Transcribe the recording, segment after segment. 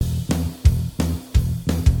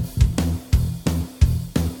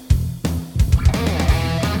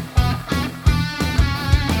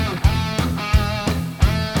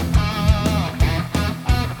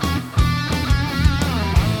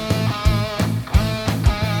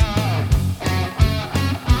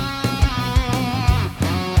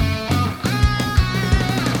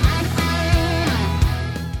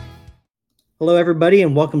Hello, everybody,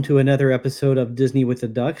 and welcome to another episode of Disney with the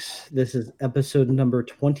Ducks. This is episode number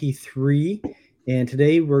 23, and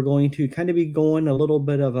today we're going to kind of be going a little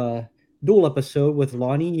bit of a dual episode with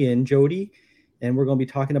Lonnie and Jody, and we're going to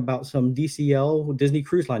be talking about some DCL Disney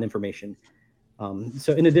Cruise Line information.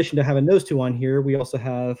 So in addition to having those two on here, we also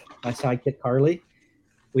have my sidekick, Carly.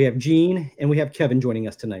 We have Gene, and we have Kevin joining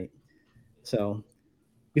us tonight. So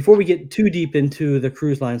before we get too deep into the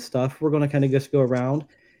cruise line stuff, we're going to kind of just go around.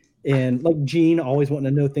 And like Gene, always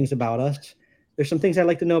wanting to know things about us, there's some things I'd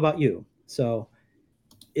like to know about you. So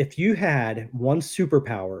if you had one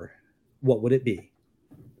superpower, what would it be?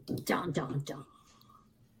 Dun, dun, dun.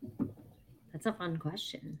 That's a fun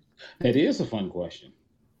question. That is a fun question.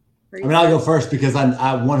 I'll go first because I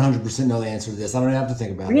 100% know the answer to this. I don't even have to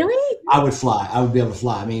think about it. Really? I would fly. I would be able to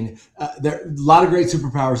fly. I mean, there are a lot of great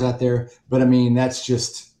superpowers out there, but I mean, that's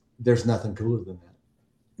just, there's nothing cooler than that.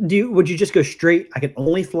 Would you just go straight, I can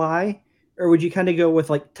only fly? Or would you kind of go with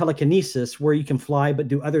like telekinesis where you can fly but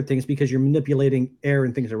do other things because you're manipulating air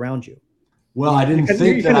and things around you? Well, I didn't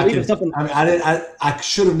think that I could. I mean, I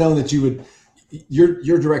should have known that you would.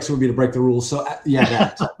 Your direction would be to break the rules. So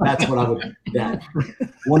yeah, that's what I would. That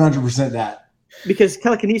 100% that. Because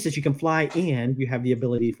telekinesis, you can fly and you have the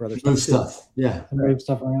ability for other move stuff. Yeah, move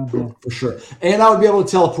stuff around. Yeah, for sure. And I would be able to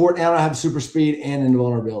teleport, and I have super speed and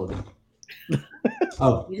invulnerability.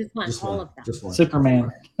 Oh, you just want all of that. Just one.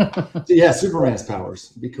 Superman. Yeah, Superman's powers.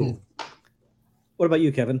 Be cool. What about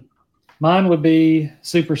you, Kevin? Mine would be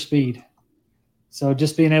super speed. So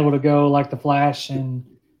just being able to go like the Flash and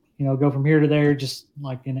go from here to there just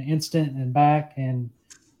like in an instant and back and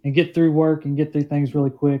get through work and get through things really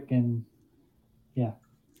quick and yeah.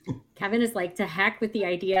 Kevin is like, to heck with the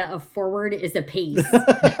idea of forward is a pace.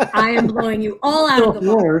 I am blowing you all out of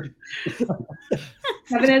the water.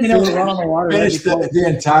 Kevin is finish the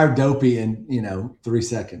entire dopey in 3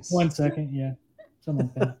 seconds. 1 second, yeah,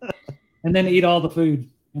 something like that. And then eat all the food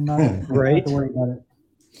and not have to worry about it.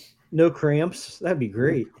 No cramps. That'd be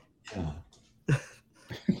great. Yeah.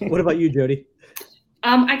 What about you, Jody?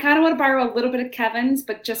 I kind of want to borrow a little bit of Kevin's,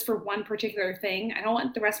 but just for one particular thing. I don't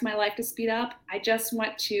want the rest of my life to speed up. I just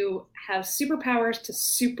want to have superpowers to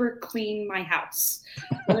super clean my house.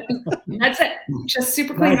 That's it. Just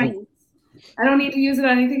super clean my house. I don't need to use it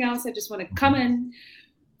on anything else. I just want to come in,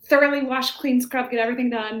 thoroughly wash, clean, scrub, get everything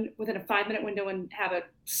done within a 5-minute window and have a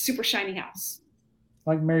super shiny house.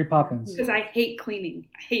 Like Mary Poppins. Because I hate cleaning.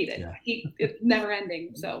 I hate it. I hate it never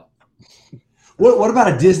ending. So. What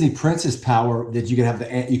about a Disney princess power that you could have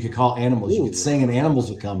you could call animals? You could sing and animals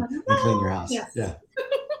would come and clean your house. Yes. Yeah.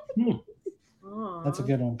 That's a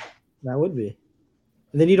good one. That would be.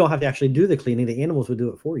 And then you don't have to actually do the cleaning. The animals would do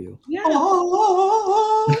it for you. Yeah.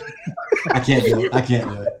 I can't do it.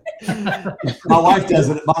 My wife does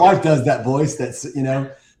it. My wife does that voice. That's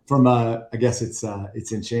from I guess it's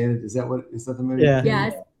Enchanted. Is that the movie? Yeah.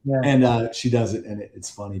 Yes. Yeah. And she does it, and it's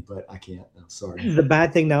funny, but I can't. No, sorry. The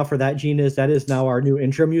bad thing now for that, Gene, is that is now our new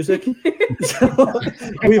intro music. I'm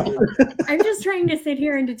just trying to sit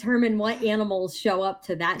here and determine what animals show up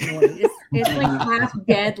to that noise. It's like half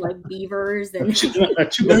dead, like beavers and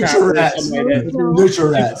Neutral rats. Neutral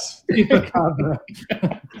rats.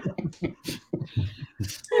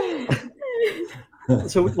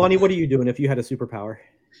 So, Lonnie, what are you doing if you had a superpower?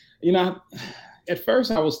 At first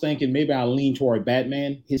I was thinking maybe I'll lean toward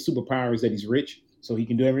Batman. His superpower is that he's rich, so he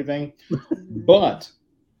can do everything. But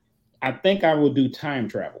I think I will do time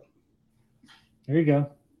travel. There you go.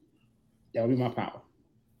 That would be my power.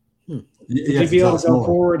 Would you be able to go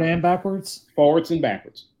forward and backwards? Forwards and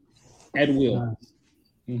backwards. At will. Nice.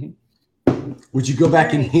 Mm-hmm. Would you go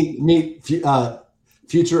back and meet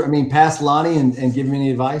past Lonnie and give him any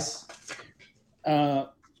advice?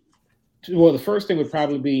 Well, the first thing would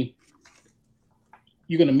probably be,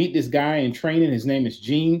 you're going to meet this guy in training. His name is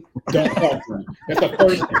Gene. Don't talk to him. That's the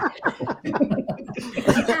first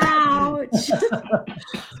thing. ouch.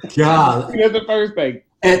 God. That's the first thing.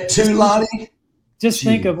 At 2, Lonnie? Just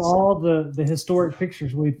think of all the historic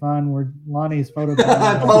pictures we'd find where Lonnie's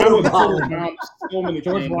photographed. So many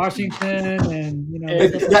George things. Washington and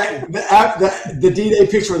the D-Day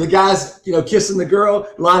picture where the guy's kissing the girl,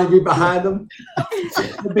 Lonnie be behind them.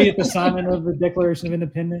 We'll be at the signing of the Declaration of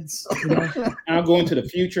Independence. I'll go into the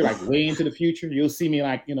future, like way into the future. You'll see me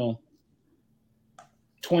like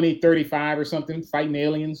 2035 or something, fighting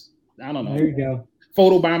aliens. I don't know. There you go.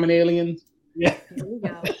 Photobombing aliens. Yeah. There you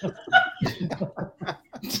go.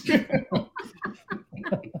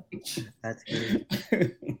 That's great.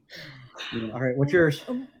 All right, what's yours?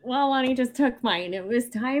 Well, Lonnie just took mine. It was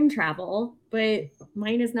time travel, but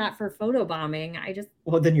mine is not for photobombing.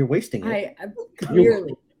 Well, then you're wasting it. I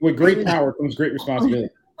clearly. With great power comes great responsibility.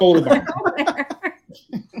 Polar bear.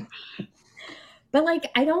 But like,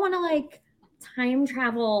 I don't want to like time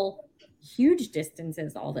travel huge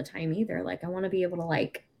distances all the time either. Like, I want to be able to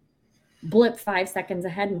like blip 5 seconds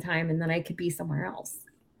ahead in time and then I could be somewhere else.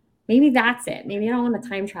 Maybe that's it. Maybe I don't want to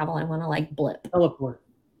time travel. I want to like blip. Teleport.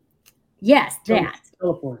 Yes, that.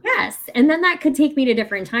 Teleport. Yes. And then that could take me to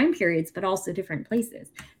different time periods, but also different places.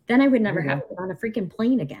 Then I would never have to get on a freaking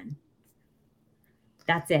plane again.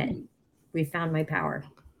 That's it. We found my power.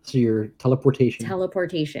 So your teleportation.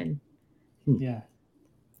 Teleportation. Yeah.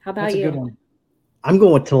 How about That's a you? good one. I'm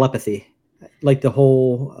going with telepathy, like the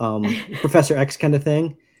whole Professor X kind of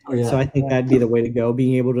thing. Oh, yeah. So I think that'd be the way to go.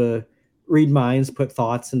 Being able to read minds, put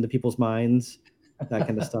thoughts into people's minds, that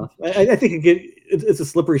kind of stuff. I think it's a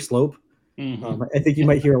slippery slope. Mm-hmm. I think you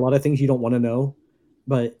might hear a lot of things you don't want to know,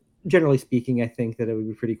 but generally speaking, I think that it would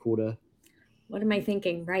be pretty cool to. What am I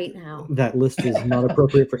thinking right now? That list is not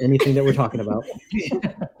appropriate for anything that we're talking about.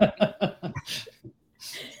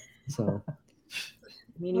 So, I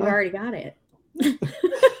mean, you already got it.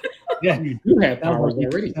 Yeah, You do have powers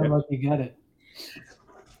already. Sounds like you got it.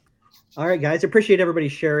 all right, guys, appreciate everybody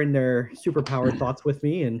sharing their superpower thoughts with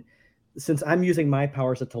me. And since I'm using my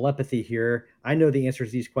powers of telepathy here, I know the answers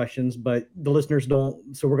to these questions, but the listeners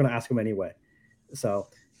don't. So we're going to ask them anyway. So,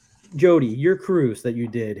 Jody, your cruise that you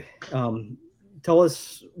did, tell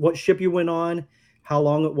us what ship you went on, how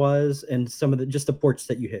long it was, and some of the ports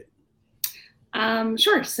that you hit.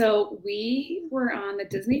 Sure. So we were on the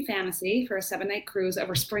Disney Fantasy for a 7-night cruise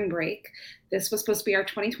over spring break. This was supposed to be our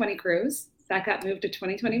 2020 cruise. That got moved to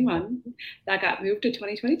 2021. That got moved to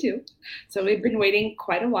 2022. So we've been waiting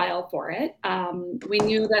quite a while for it. We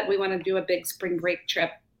knew that we wanted to do a big spring break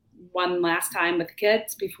trip one last time with the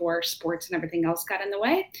kids before sports and everything else got in the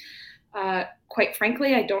way. Quite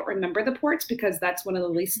frankly, I don't remember the ports because that's one of the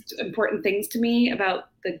least important things to me about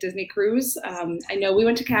the Disney cruise. I know we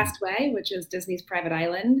went to Castaway, which is Disney's private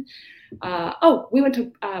island. We went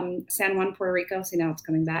to San Juan, Puerto Rico. See, now it's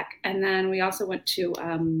coming back. And then we also went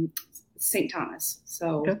to St. Thomas.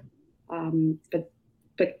 So, okay.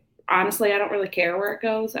 But honestly, I don't really care where it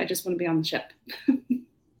goes. I just want to be on the ship.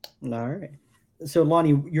 All right. So,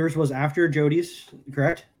 Lonnie, yours was after Jody's,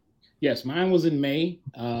 correct? Yes, mine was in May.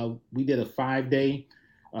 We did a 5-day,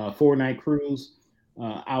 4-night cruise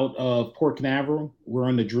out of Port Canaveral. We're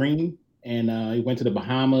on the Dream, and we went to the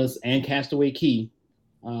Bahamas and Castaway Cay.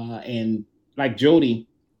 And like Jody,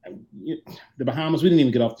 the Bahamas, we didn't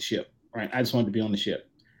even get off the ship, right? I just wanted to be on the ship.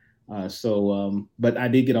 But I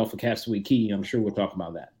did get off of Castaway Cay. I'm sure we'll talk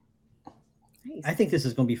about that. Nice. I think this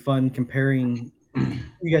is going to be fun comparing.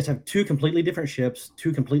 You guys have two completely different ships,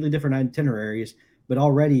 two completely different itineraries, but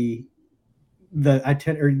already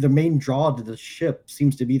the main draw to the ship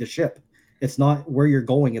seems to be the ship. It's not where you're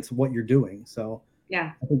going, it's what you're doing. So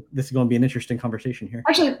Yeah. I think this is going to be an interesting conversation here.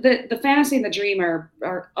 Actually, the Fantasy and the Dream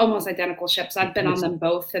are almost identical ships. I've been on them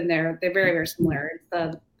both, and they're very, very similar. It's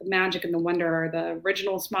the Magic and the Wonder are the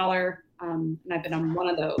original smaller, and I've been on one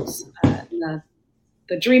of those. And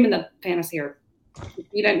the Dream and the Fantasy are, if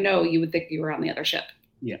you didn't know, you would think you were on the other ship.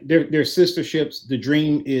 Yeah, they're sister ships. The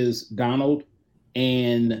Dream is Donald,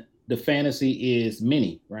 and the Fantasy is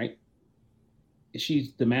Minnie, right?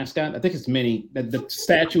 She's the mascot. I think it's Minnie. The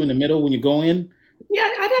statue in the middle when you go in. Yeah,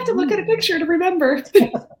 I'd have to look at a picture to remember.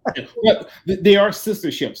 But they are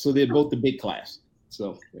sister ships, so they're both the big class.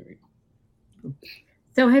 So there we go.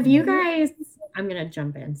 So have you guys, I'm going to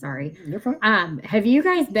jump in, sorry. You're fine. Have you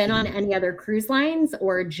guys been on any other cruise lines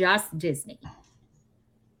or just Disney?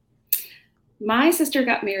 My sister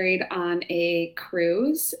got married on a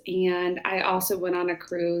cruise, and I also went on a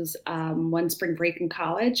cruise one spring break in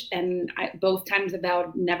college. And both times I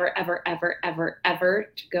vowed never, ever, ever, ever,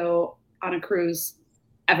 ever to go on a cruise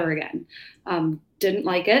ever again. Didn't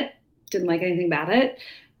like it. Didn't like anything about it.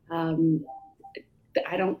 I'm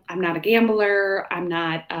not a gambler. I'm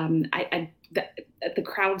not, the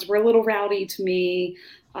crowds were a little rowdy to me.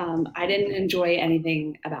 I didn't enjoy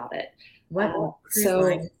anything about it. What cruise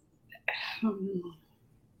line?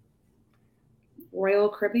 Royal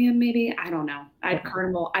Caribbean, maybe. I don't know.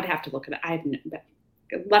 Carnival. I'd have to look at it.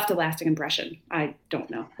 It left a lasting impression. I don't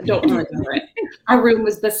know. I don't remember it. Our room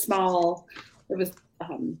was this small. It was.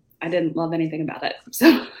 I didn't love anything about it.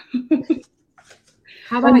 So,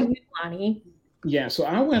 how about you, Lonnie? Yeah. So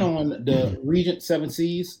I went on the Regent Seven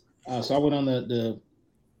Seas. So I went on the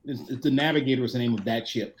Navigator was the name of that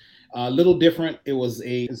ship. A little different.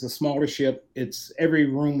 It's a smaller ship. Every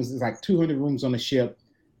room is like 200 rooms on the ship.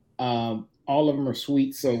 All of them are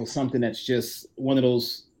suites. So something that's just one of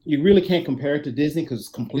those, you really can't compare it to Disney because it's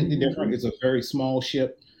completely different. It's a very small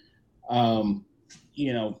ship.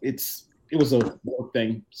 It was a work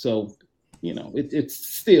thing. So it's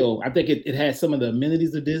still, I think it has some of the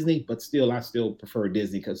amenities of Disney, but still, I still prefer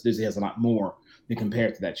Disney because Disney has a lot more than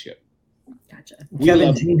compared to that ship. Gotcha.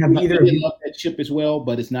 Kevin, Gene, have either of you love that ship as well,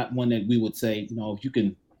 but it's not one that we would say, if you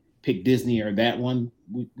can pick Disney or that one,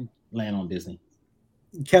 we land on Disney.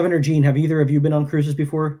 Kevin or Gene, have either of you been on cruises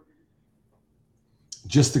before?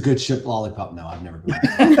 Just the good ship Lollipop. No, I've never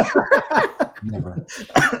been. Never.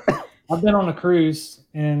 I've been on a cruise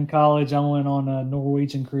in college. I went on a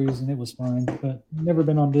Norwegian cruise and it was fun, but never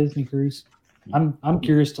been on Disney cruise. I'm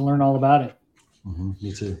curious to learn all about it. Mm-hmm,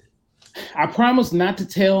 me too. I promise not to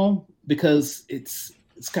tell because it's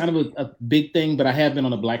kind of a big thing, but I have been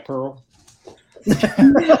on a Black Pearl.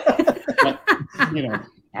 But,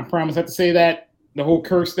 I promise not to say that. The whole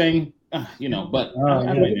curse thing, but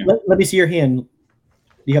let me see your hand. Do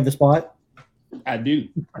you have the spot? I do.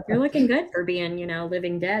 You're looking good for being,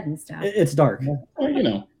 living dead and stuff. It's dark.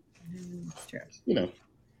 Well, It's true.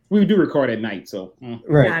 We do record at night, so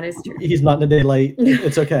right. That is true. He's not in the daylight.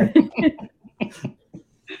 It's okay.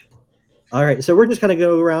 All right, so we're just going to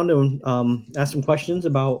go around and ask some questions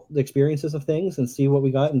about the experiences of things and see what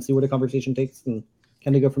we got and see where the conversation takes and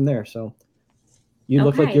kind of go from there. So you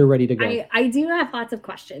look like you're ready to go. I do have lots of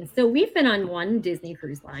questions. So we've been on one Disney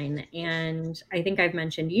cruise line, and I think I've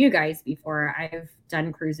mentioned to you guys before, I've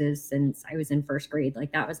done cruises since I was in first grade.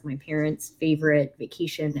 Like that was my parents' favorite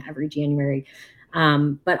vacation every January,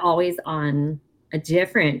 but always on a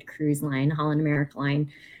different cruise line, Holland America Line.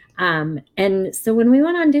 And so when we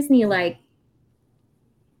went on Disney, like,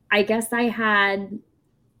 I guess I had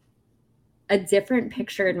a different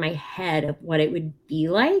picture in my head of what it would be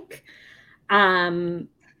like.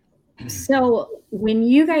 So when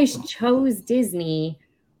you guys chose Disney,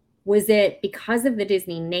 was it because of the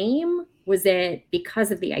Disney name? Was it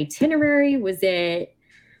because of the itinerary? Was it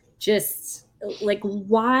just like,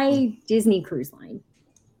 why Disney Cruise Line?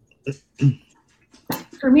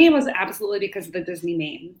 For me, it was absolutely because of the Disney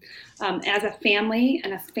name. As a family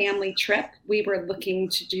and a family trip, we were looking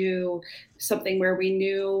to do something where we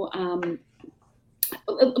knew, I'll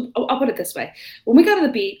put it this way. When we go to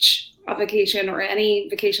the beach, a vacation or any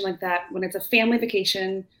vacation like that, when it's a family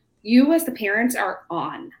vacation, you as the parents are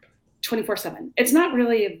on 24/7. It's not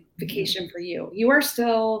really a vacation for you. You are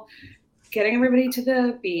still getting everybody to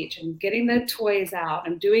the beach and getting the toys out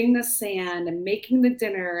and doing the sand and making the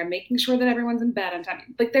dinner and making sure that everyone's in bed on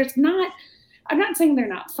time. Like I'm not saying they're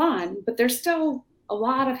not fun, but there's still a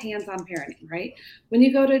lot of hands-on parenting, right? When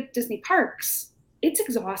you go to Disney parks, it's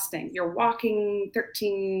exhausting. You're walking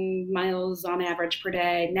 13 miles on average per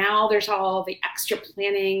day. Now there's all the extra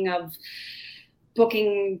planning of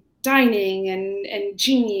booking dining and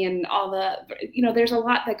Genie and all the, there's a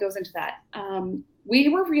lot that goes into that. We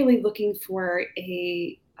were really looking for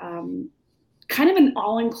a kind of an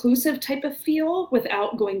all-inclusive type of feel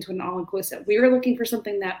without going to an all-inclusive. We were looking for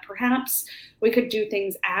something that perhaps we could do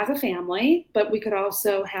things as a family, but we could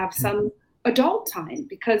also have some adult time,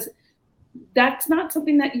 because that's not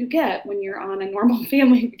something that you get when you're on a normal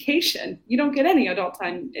family vacation. You don't get any adult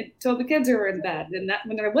time until the kids are in bed. And that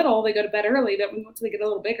when they're little, they go to bed early. That once they get a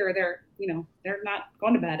little bigger, they're not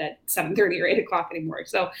going to bed at 7:30 or 8 o'clock anymore.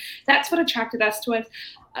 So that's what attracted us to it.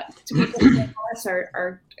 To be honest,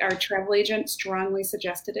 our travel agent strongly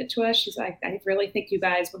suggested it to us. She's like, I really think you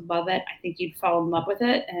guys would love it. I think you'd fall in love with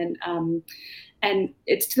it. And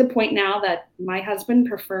it's to the point now that my husband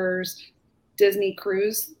prefers Disney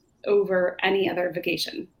cruise over any other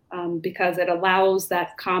vacation, because it allows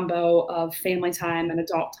that combo of family time and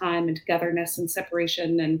adult time and togetherness and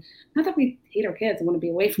separation. And not that we hate our kids and want to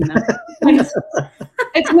be away from them.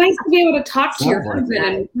 It's nice to be able to talk to your husband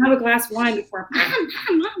and have a glass of wine before.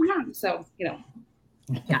 So, Yeah.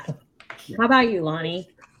 How about you, Lonnie?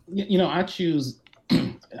 I choose,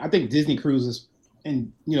 I think Disney cruises,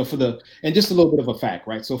 and, and just a little bit of a fact,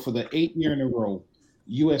 right? So for the 8th year in a row,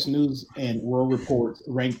 U.S. News and World Report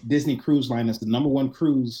ranked Disney Cruise Line as the #1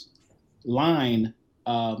 cruise line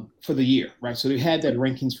for the year, right? So they had that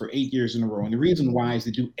rankings for 8 years in a row. And the reason why is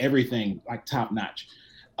they do everything like top notch.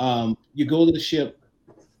 You go to the ship,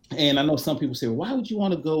 and I know some people say, well, why would you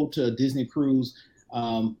want to go to a Disney cruise?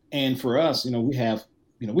 And for us, we have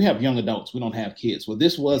young adults. We don't have kids. Well,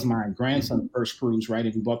 this was my grandson's first cruise, right?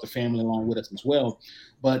 And we brought the family along with us as well.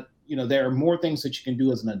 But there are more things that you can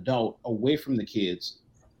do as an adult away from the kids,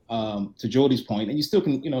 to Jody's point. And you still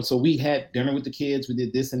can, so we had dinner with the kids, we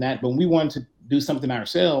did this and that, but when we wanted to do something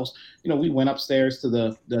ourselves, we went upstairs to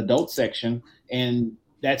the adult section, and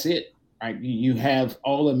that's it, right? You have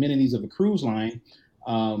all the amenities of a cruise line,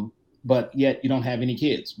 but yet you don't have any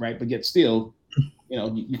kids, right? But yet still,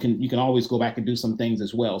 you can always go back and do some things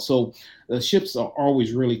as well. So the ships are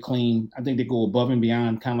always really clean. I think they go above and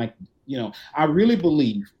beyond, kind of like, I really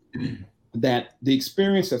believe that the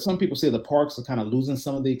experience that some people say the parks are kind of losing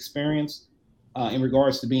some of the experience in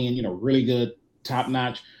regards to being, really good, top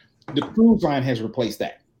notch. The cruise line has replaced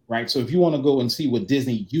that, right? So if you want to go and see what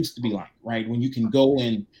Disney used to be like, right, when you can go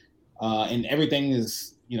in and everything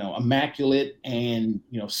is, immaculate and,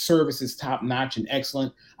 service is top notch and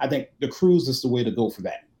excellent, I think the cruise is the way to go for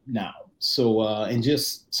that now. So, and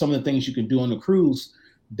just some of the things you can do on the cruise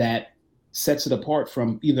that sets it apart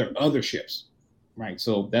from either other ships, right?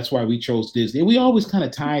 So that's why we chose Disney. And we always kind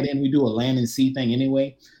of tie it in. We do a land and sea thing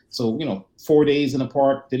anyway. So, 4 days in a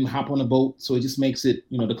park, then hop on a boat. So it just makes it,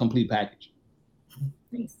 the complete package.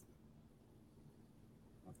 Nice.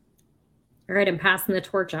 All right, I'm passing the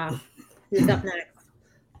torch off. Who's up next?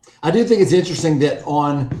 I do think it's interesting that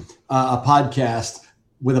on a podcast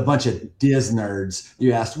with a bunch of Diz nerds,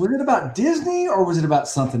 you asked, was it about Disney or was it about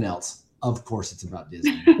something else? Of course it's about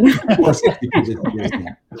Disney. Of course it's because it's Disney.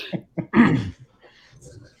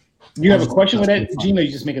 You have a question with that, Gina?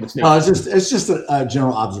 You just make it a statement. No, it's just a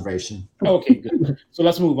general observation. Okay, good. So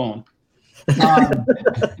let's move on.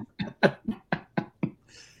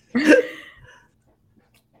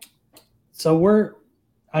 So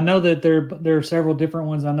I know that there are several different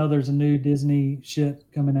ones. I know there's a new Disney ship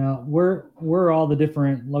coming out. Where are all the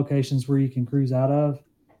different locations where you can cruise out of,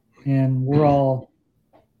 and what all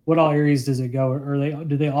areas does it go?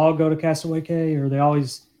 Do they all go to Castaway Cay, or are they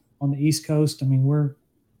always on the East Coast? I mean, where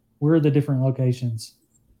are the different locations?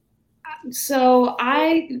 So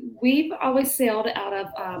we've always sailed out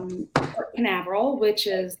of Port Canaveral, which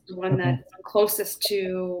is the one that's closest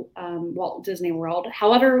to Walt Disney World.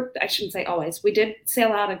 However, I shouldn't say always. We did sail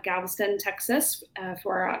out of Galveston, Texas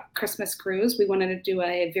for our Christmas cruise. We wanted to do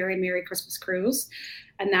a very Merry Christmas cruise,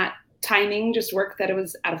 and that timing just worked that it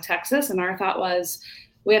was out of Texas. And our thought was,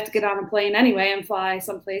 we have to get on a plane anyway and fly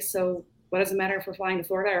someplace. So what does it matter if we're flying to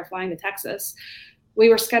Florida or flying to Texas? We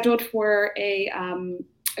were scheduled for a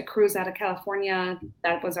cruise out of California.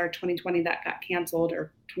 That was our 2020 that got canceled,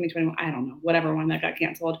 or 2021, I don't know, whatever one that got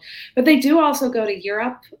canceled. But they do also go to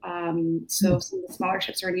Europe. So some of the smaller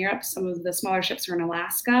ships are in Europe. Some of the smaller ships are in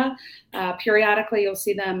Alaska. Periodically, you'll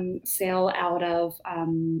see them sail out of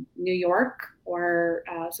New York or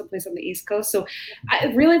someplace on the East Coast. So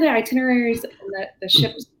really the itineraries and the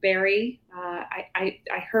ships vary.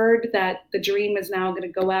 I heard that the Dream is now going to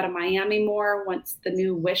go out of Miami more once the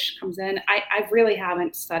new Wish comes in. I really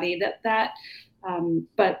haven't studied that,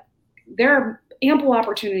 but there are ample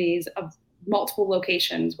opportunities of multiple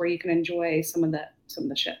locations where you can enjoy some of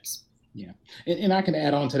the ships. Yeah, and I can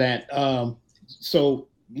add on to that. So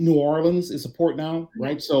New Orleans is a port now,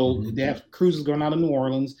 right? So they have cruises going out of New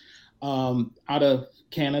Orleans, out of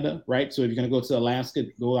Canada, right? So if you're going to go to Alaska,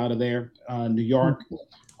 go out of there. New York.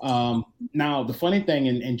 Now the funny thing,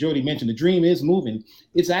 and Jody mentioned, the Dream is moving.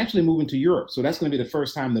 It's actually moving to Europe. So that's going to be the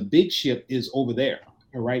first time the big ship is over there.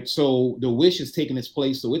 All right. So the Wish is taking its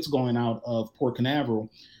place. So it's going out of Port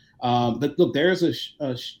Canaveral. But look, there's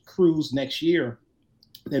a cruise next year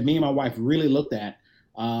that me and my wife really looked at.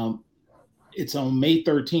 It's on May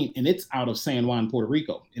 13th, and it's out of San Juan, Puerto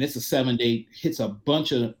Rico. And it's a 7-day, hits a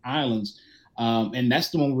bunch of islands. And that's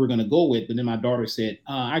the one we're going to go with. But then my daughter said,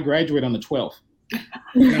 I graduate on the 12th.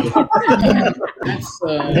 That's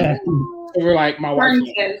we're like, my wife,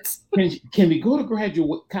 can we go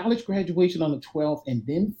to college graduation on the 12th and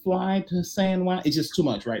then fly to San Juan? It's just too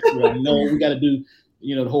much, right? So we're like, no, we got to do,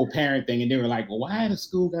 the whole parent thing. And they were like, well, why the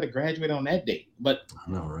school got to graduate on that date? But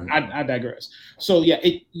I digress. So yeah,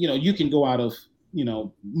 you can go out of,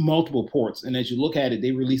 multiple ports. And as you look at it,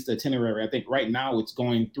 they released the itinerary. I think right now it's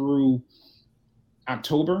going through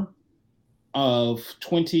October of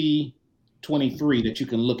 2023 that you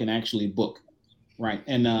can look and actually book. Right.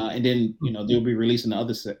 And then, they'll be releasing the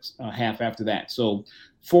other half after that. So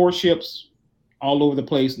 4 ships all over the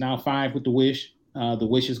place. Now 5 with the Wish. The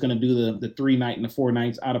Wish is going to do the 3 night and the 4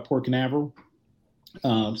 nights out of Port Canaveral.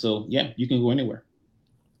 So, yeah, you can go anywhere.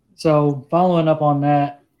 So following up on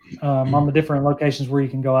that, on the different locations where you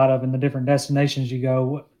can go out of and the different destinations you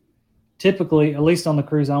go, typically, at least on the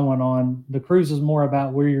cruise I went on, the cruise is more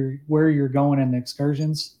about where you're going in the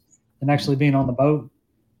excursions than actually being on the boat.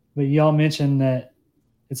 But y'all mentioned that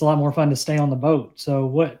it's a lot more fun to stay on the boat. So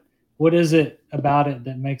what is it about it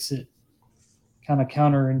that makes it kind of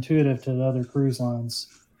counterintuitive to the other cruise lines?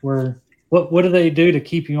 What do they do to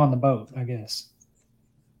keep you on the boat, I guess?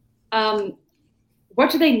 What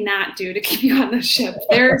do they not do to keep you on the ship?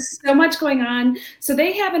 There's so much going on. So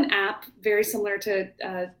they have an app very similar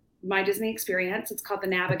to My Disney Experience. It's called the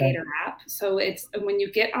Navigator app. So it's when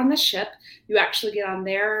you get on the ship, you actually get on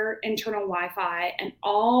their internal Wi-Fi, and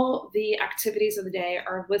all the activities of the day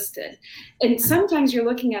are listed. And sometimes you're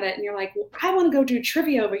looking at it and you're like, well, I want to go do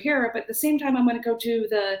trivia over here, but at the same time, I'm going to go to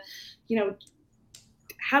the,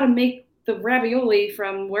 how to make the ravioli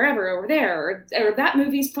from wherever over there, or that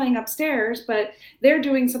movie's playing upstairs, but they're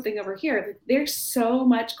doing something over here. There's so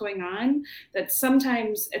much going on that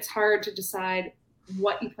sometimes it's hard to decide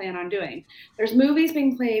what you plan on doing. There's movies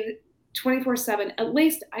being played 24/7, at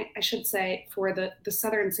least I should say, for the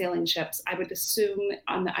southern sailing ships. I would assume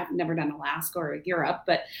I've never done Alaska or Europe,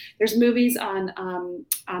 but there's movies on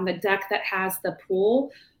the deck that has the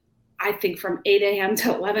pool. I think from 8 a.m.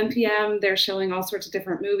 to 11 p.m. they're showing all sorts of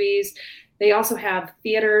different movies. They also have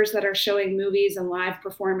theaters that are showing movies and live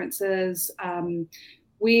performances.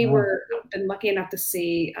 We were been lucky enough to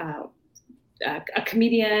see a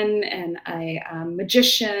comedian and a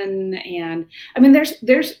magician, and I mean,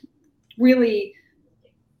 there's really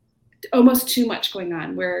almost too much going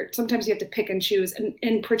on, where sometimes you have to pick and choose, and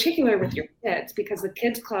in particular with your kids, because the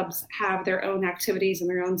kids clubs have their own activities and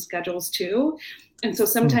their own schedules too. And so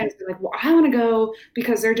sometimes they're like, well, I want to go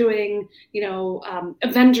because they're doing,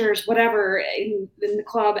 Avengers, whatever, in the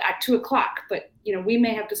club at 2:00. But, we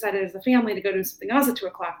may have decided as a family to go do something else at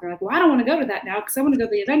 2:00. They're like, well, I don't want to go to that now because I want to go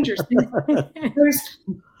to the Avengers.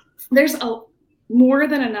 There's more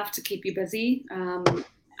than enough to keep you busy.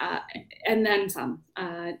 And then some.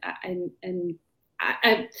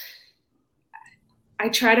 I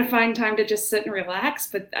try to find time to just sit and relax,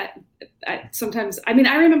 but sometimes, I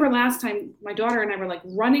remember last time my daughter and I were like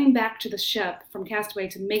running back to the ship from Castaway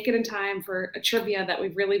to make it in time for a trivia that we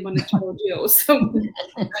really wanted to go do. So,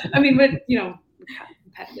 but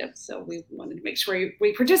competitive, so we wanted to make sure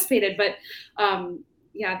we participated. But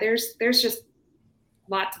there's just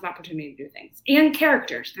lots of opportunity to do things, and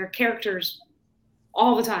characters. There are characters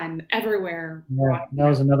all the time, everywhere. Yeah, that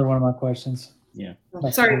was another one of my questions. Yeah.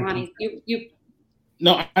 Sorry, Lonnie. You.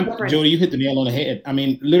 No, Jody, you hit the nail on the head.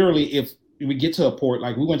 Literally, if we get to a port,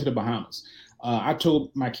 like we went to the Bahamas, I told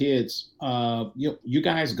my kids, you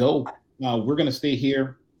guys go. We're gonna stay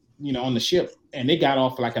here, on the ship. And they got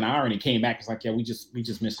off for like an hour, and they came back. It's like, yeah, we just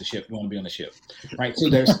missed the ship. We want to be on the ship, right? So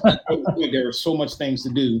there are so much things to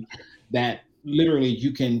do that literally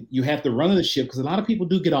you have to run on the ship, because a lot of people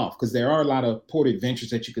do get off, because there are a lot of port adventures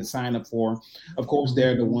that you can sign up for. Of course,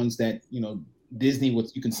 they're the ones that Disney,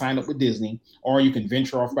 you can sign up with Disney, or you can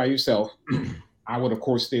venture off by yourself. I would, of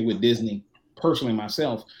course, stay with Disney personally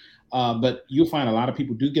myself, but you'll find a lot of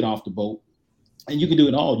people do get off the boat, and you can do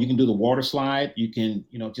it all. You can do the water slide. You can,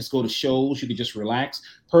 just go to shows. You can just relax.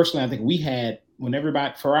 Personally, I think we had,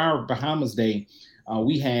 for our Bahamas day,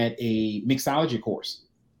 we had a mixology course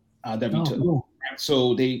that we took. Cool.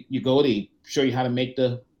 So they show you how to make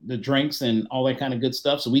the drinks and all that kind of good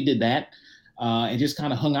stuff. So we did that. And just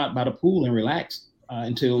kind of hung out by the pool and relaxed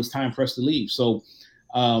until it was time for us to leave. So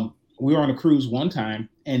we were on a cruise one time,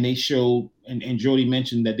 and they showed, and Jody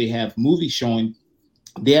mentioned that they have movies showing.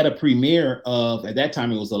 They had a premiere of, at that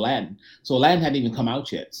time it was Aladdin. So Aladdin hadn't even come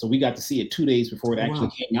out yet. So we got to see it 2 days before it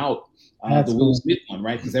actually came out, the Will Smith one,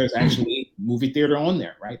 right? Because there's actually a movie theater on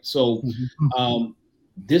there, right? So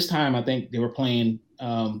this time I think they were playing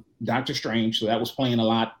Doctor Strange. So that was playing a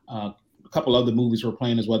lot. A couple other movies were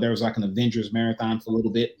playing as well. There was like an Avengers marathon for a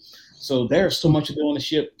little bit. So there's so much to do on the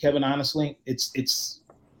ship, Kevin. Honestly,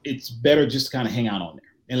 it's better just to kind of hang out on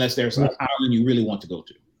there, unless there's an island you really want to go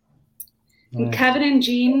to. And Kevin and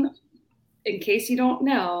Jean, in case you don't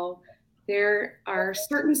know, there are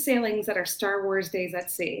certain sailings that are Star Wars days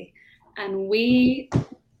at sea, and we,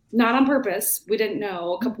 not on purpose, we didn't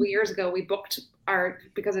know. A couple of years ago, we booked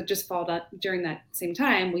because it just fell out during that same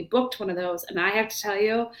time. We booked one of those, and I have to tell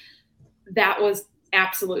you, that was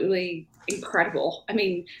absolutely incredible.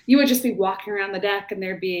 You would just be walking around the deck, and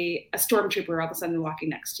there'd be a stormtrooper all of a sudden walking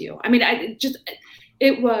next to you.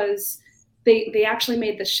 They actually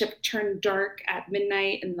made the ship turn dark at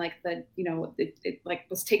midnight, and it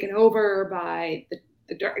was taken over by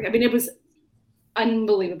the dark. It was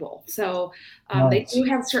unbelievable. So they do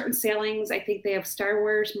have certain sailings. I think they have Star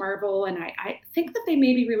Wars, Marvel, and I think that they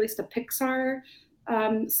maybe released a Pixar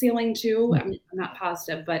sailing too. I'm not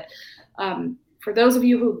positive, but for those of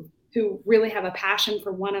you who really have a passion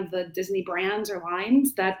for one of the Disney brands or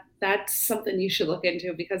lines, that's something you should look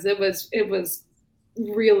into, because it was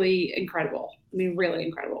really incredible. Really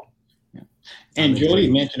incredible. Yeah. And Jody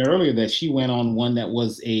mentioned earlier that she went on one that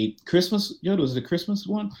was a Christmas. Jody, was it a Christmas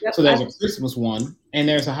one? Yep. So there's a Christmas one, and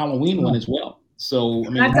there's a Halloween one as well. So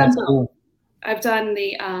that's cool. I've done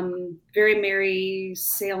the Very Merry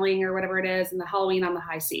Sailing or whatever it is, and the Halloween on the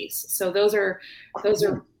High Seas. So those are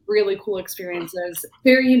really cool experiences,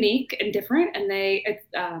 very unique and different. And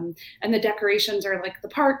and the decorations are like the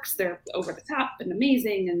parks. They're over the top and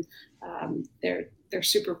amazing, and they're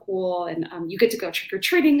super cool. And you get to go trick or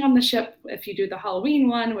treating on the ship if you do the Halloween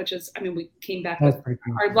one, which is, I mean, we came back with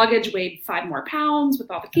our luggage weighed 5 more pounds with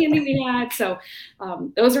all the candy we had. So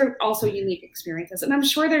those are also unique experiences, and I'm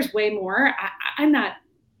sure there's way more. I'm not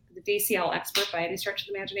the DCL expert by any stretch of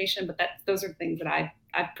the imagination, but those are things that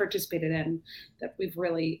I've participated in that we've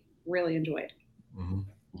really, really enjoyed.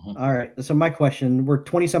 All right. So my question, we're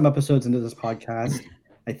 20-some episodes into this podcast.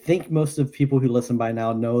 I think most of people who listen by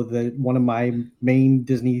now know that one of my main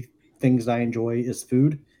Disney things I enjoy is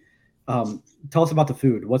food. Tell us about the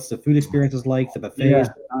food. What's the food experiences like? The buffets,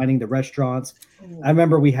 the dining, the restaurants. I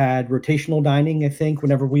remember we had rotational dining, I think,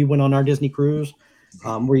 whenever we went on our Disney cruise,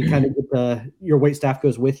 where you kind of get your wait staff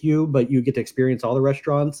goes with you, but you get to experience all the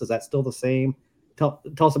restaurants. Is that still the same? Tell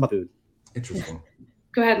us about food. Interesting.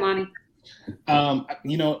 Go ahead, Lonnie.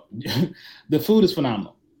 The food is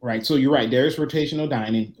phenomenal, right? So you're right. There's rotational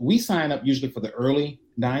dining. We sign up usually for the early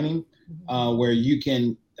dining, where you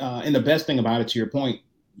can, and the best thing about it, to your point,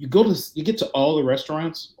 you get to all the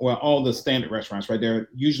restaurants, or all the standard restaurants, right? There are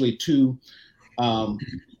usually 2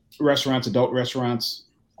 restaurants, adult restaurants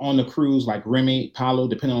on the cruise, like Remy, Palo,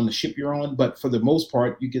 depending on the ship you're on. But for the most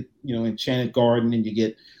part, you get, Enchanted Garden, and you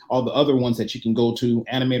get all the other ones that you can go to,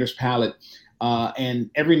 Animator's Palette. And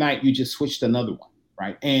every night you just switch to another one,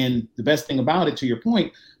 right? And the best thing about it, to your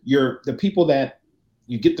point, the people that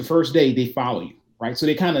you get the first day, they follow you, right? So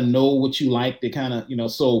they kind of know what you like. They kind of,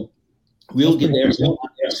 so we'll get there,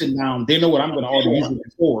 sitting down. They know what I'm going to order usually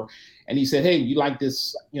before. And he said, hey, you like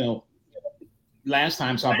this, last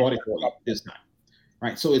time, so I bought it for you this time.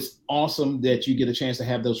 Right. So it's awesome that you get a chance to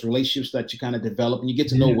have those relationships that you kind of develop, and you get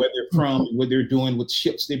to know where they're from, what they're doing, what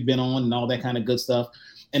ships they've been on, and all that kind of good stuff.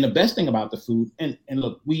 And the best thing about the food, and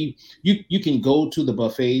look, you can go to the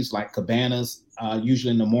buffets like Cabanas,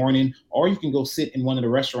 usually in the morning, or you can go sit in one of the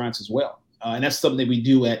restaurants as well. And that's something that we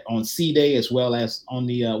do on Sea Day, as well as on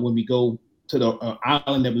the when we go to the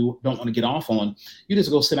island that we don't want to get off on. You just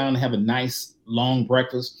go sit down and have a nice long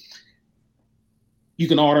breakfast. You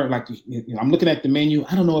can order, like, I'm looking at the menu.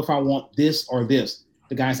 I don't know if I want this or this.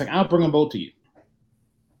 The guy's like, I'll bring them both to you.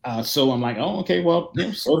 So I'm like, oh, okay, well,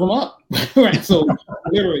 serve them up. Right. So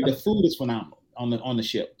literally, the food is phenomenal on the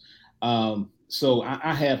ship. So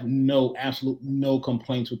I have absolute no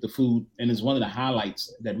complaints with the food, and it's one of the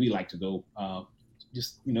highlights that we like to go.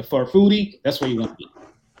 Just for a foodie, that's where you want to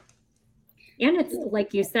be. And it's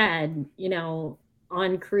like you said,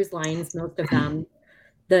 on cruise lines, most of them,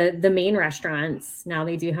 the main restaurants, now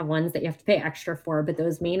they do have ones that you have to pay extra for, but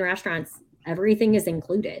those main restaurants, everything is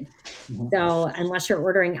included. So unless you're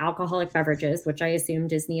ordering alcoholic beverages, which I assume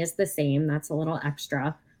Disney is the same, that's a little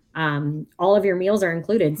extra. All of your meals are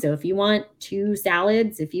included. So if you want 2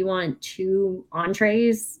 salads, if you want 2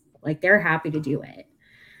 entrees, like, they're happy to do it.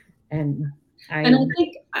 And I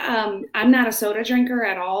think I'm not a soda drinker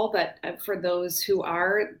at all, but for those who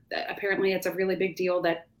are, apparently it's a really big deal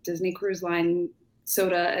that Disney Cruise Line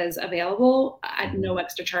soda is available at no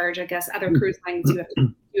extra charge. I guess other cruise lines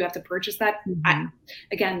you have to purchase that. I'm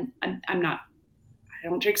not, I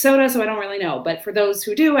don't drink soda, so I don't really know. But for those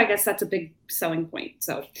who do, I guess that's a big selling point.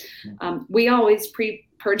 So we always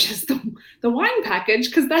pre-purchase the wine package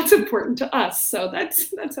because that's important to us. So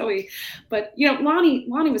that's how we. But Lonnie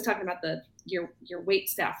was talking about your wait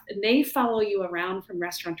staff, and they follow you around from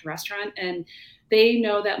restaurant to restaurant, and they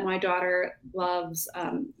know that my daughter loves,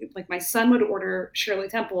 like, my son would order Shirley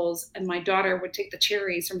Temples, and my daughter would take the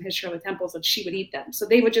cherries from his Shirley Temples and she would eat them. So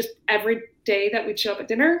they would just, every day that we'd show up at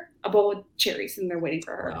dinner, a bowl of cherries, and they're waiting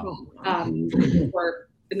for her before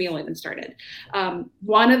the meal even started.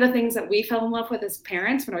 One of the things that we fell in love with as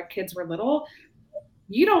parents when our kids were little,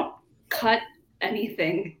 you don't cut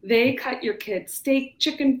anything. They cut your kids steak,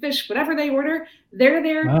 chicken, fish, whatever they order, they're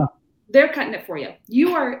there. Wow. They're cutting it for you.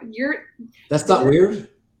 That's not weird.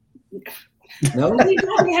 No, they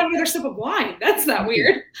have another sip of wine. That's not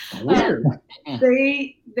weird.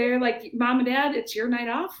 They're like, Mom and Dad, it's your night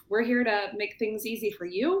off. We're here to make things easy for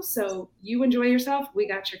you. So you enjoy yourself. We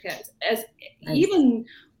got your kids. Even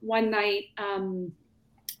one night, I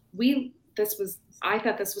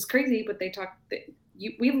thought this was crazy, but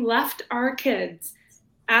we left our kids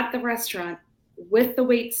at the restaurant with the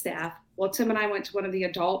wait staff while Tim and I went to one of the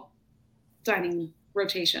adult dining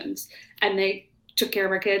rotations, and they took care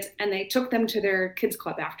of our kids, and they took them to their kids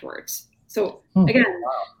club afterwards. So again,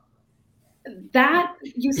 that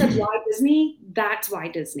you said why Disney? That's why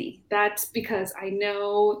Disney. That's because I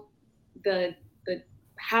know the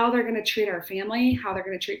how they're going to treat our family, how they're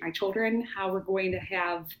going to treat my children, how we're going to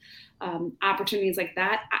have opportunities like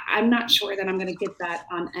that. I'm not sure that I'm going to get that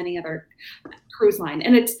on any other cruise line.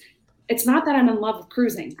 And it's not that I'm in love with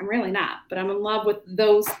cruising. I'm really not, but I'm in love with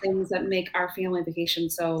those things that make our family vacation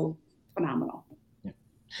so phenomenal.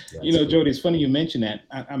 Yeah. Jody, it's funny you mentioned that.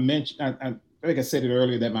 I think I said it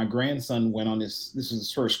earlier that my grandson went on this is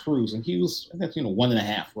his first cruise, and he was,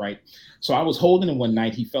 1.5, right? So I was holding him one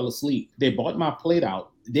night, he fell asleep. They bought my plate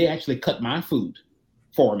out. They actually cut my food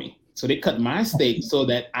for me. So they cut my steak so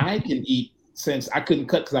that I can eat, since I couldn't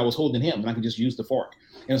cut because I was holding him and I could just use the fork.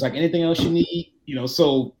 And it was like, anything else you need,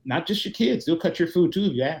 so not just your kids, they'll cut your food too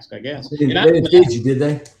if you ask, I guess. They didn't feed you, did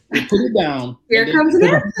they? They put it down. Here comes an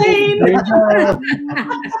airplane.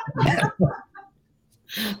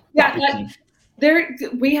 Yeah,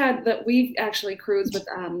 we've actually cruised with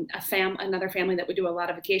another family that we do a lot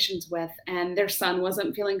of vacations with, and their son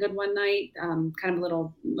wasn't feeling good one night, kind of a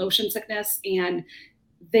little motion sickness, and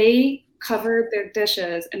they covered their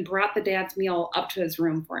dishes and brought the dad's meal up to his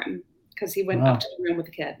room for him because he went up to the room with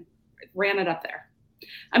the kid, ran it up there.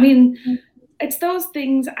 I mean, it's those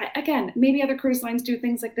things. Again, maybe other cruise lines do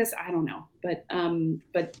things like this. I don't know, but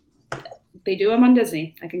they do them on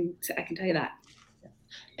Disney. I can tell you that.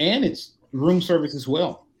 And it's room service as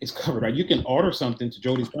well. It's covered, right? You can order something, to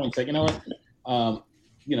Jody's point, say, you know what,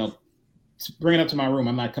 bring it up to my room.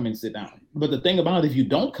 I might come and sit down. But the thing about it, if you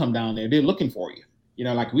don't come down there, they're looking for you.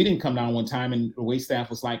 Like we didn't come down one time and the wait staff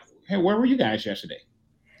was like, hey, where were you guys yesterday?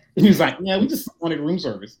 And he was like, yeah, we just wanted room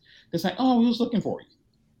service. It's like, oh, we was looking for you.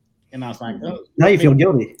 And I was like, oh. Now you feel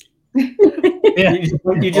guilty. Yeah, you just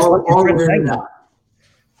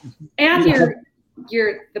and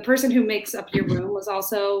the person who makes up your room was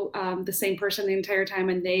also the same person the entire time,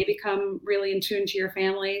 and they become really in tune to your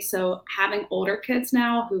family. So having older kids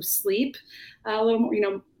now who sleep a little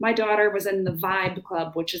more, my daughter was in the Vibe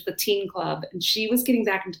Club, which is the teen club, and she was getting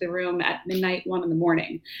back into the room at midnight, 1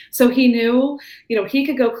 a.m. So he knew, he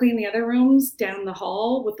could go clean the other rooms down the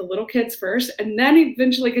hall with the little kids first, and then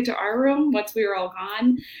eventually get to our room once we were all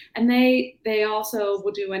gone. And they also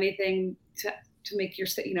will do anything to make your,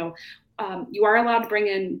 you are allowed to bring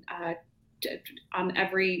in, on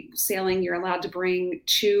every sailing, you're allowed to bring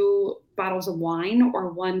 2 bottles of wine or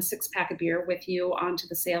 1 6-pack of beer with you onto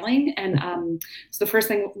the sailing. And so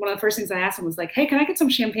one of the first things I asked him was like, hey, can I get some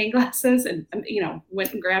champagne glasses? And,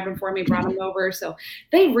 went and grabbed them for me, brought them over. So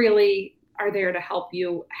they really are there to help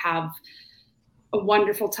you have a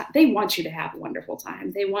wonderful time. They want you to have a wonderful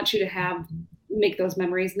time. They want you to make those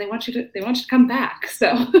memories, and they want you to come back.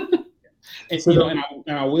 So. And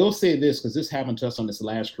I will say this, because this happened to us on this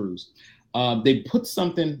last cruise. They put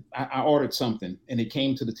something. I ordered something, and it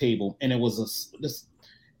came to the table, and it was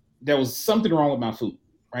there was something wrong with my food,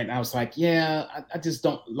 right? And I was like, yeah, I just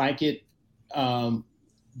don't like it.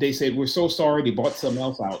 They said, we're so sorry. They bought something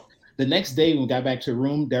else out. The next day, when we got back to the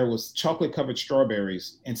room, there was chocolate-covered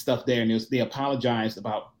strawberries and stuff there, and they apologized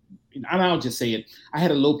about. And I'll just say it. I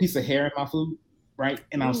had a little piece of hair in my food, right?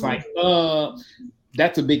 And I was like,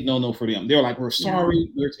 that's a big no-no for them. They were like, we're sorry.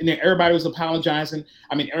 And then everybody was apologizing.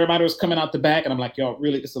 I mean, everybody was coming out the back, and I'm like, y'all,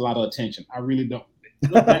 really, it's a lot of attention. I really don't.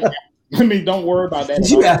 Don't worry about that.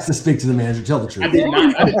 Did you ask to speak to the manager? Tell the truth. I did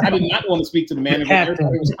not. I did not want to speak to the manager.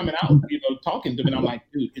 Everybody was coming out, talking to me. And I'm like,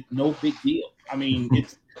 dude, it's no big deal. I mean,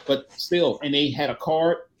 but still. And they had a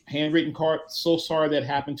card, handwritten card. So sorry that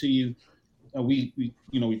happened to you. We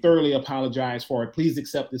thoroughly apologize for it. Please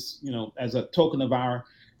accept this, as a token of our,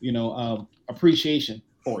 appreciation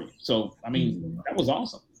for you. So, I mean, that was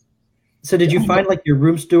awesome. So did you find like your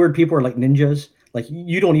room steward people are like ninjas? Like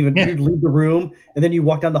you don't even you leave the room and then you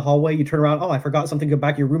walk down the hallway, you turn around, oh, I forgot something, go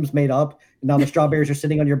back, your room's made up, and now the strawberries are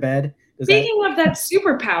sitting on your bed. Speaking of that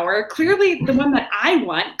superpower, clearly the one that I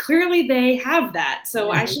want, clearly they have that.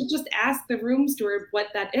 So I should just ask the room steward what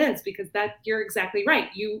that is, because you're exactly right.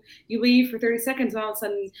 You leave for 30 seconds and all of a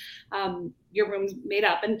sudden your room's made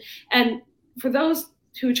up. And for those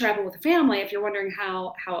who travel with a family, if you're wondering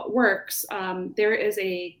how it works, there is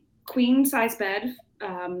a queen size bed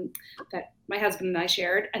that my husband and I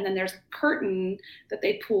shared, and then there's a curtain that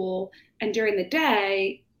they pull, and during the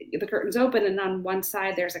day the curtain's open, and on one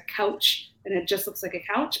side there's a couch, and it just looks like a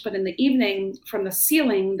couch, but in the evening from the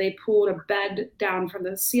ceiling they pulled a bed down from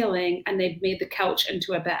the ceiling and they made the couch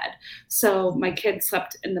into a bed. So my kids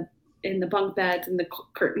slept in the bunk beds and the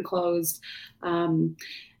curtain closed.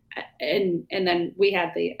 And then we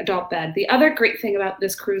had the adult bed. The other great thing about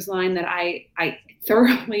this cruise line that I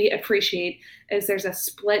thoroughly appreciate is there's a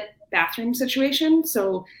split bathroom situation.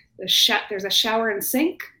 So there's a shower and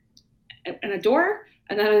sink and a door,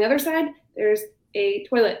 and then on the other side there's a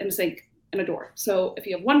toilet and a sink. and a door. So if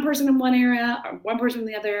you have one person in one area or one person in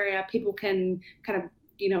the other area, people can kind of,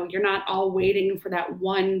 you're not all waiting for that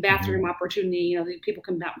one bathroom opportunity. People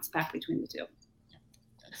can bounce back between the two.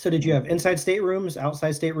 So did you have inside staterooms,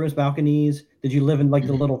 outside staterooms, balconies? Did you live in like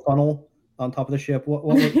the little funnel on top of the ship?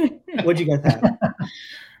 What'd you guys have?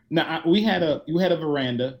 Now we had a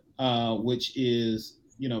veranda, which is,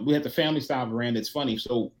 we had the family style veranda. It's funny.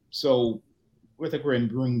 So I think we're in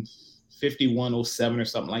room 5107 or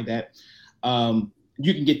something like that.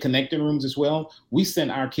 You can get connecting rooms as well. We sent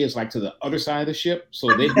our kids like to the other side of the ship, so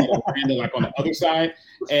they had a veranda like on the other side,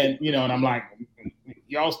 and and I'm like,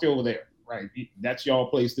 y'all still over there, right? That's y'all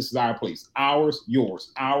place. This is our place. Ours,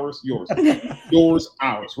 yours. Ours, yours. Yours,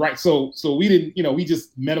 ours. Right. So we didn't, we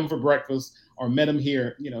just met them for breakfast or met them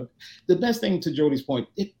here. The best thing, to Jody's point,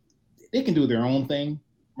 they can do their own thing,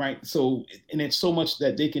 right? So, and it's so much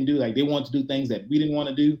that they can do. Like, they want to do things that we didn't want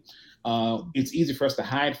to do. It's easy for us to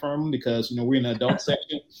hide from them because, we're in the adult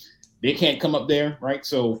section. They can't come up there, right?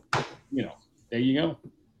 So, there you go.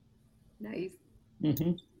 Nice.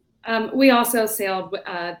 Mm-hmm. We also sailed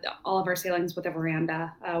all of our sailings with a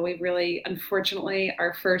veranda. We really, unfortunately,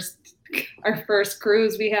 our first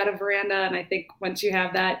cruise, we had a veranda, and I think once you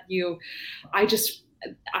have that,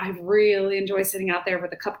 I really enjoy sitting out there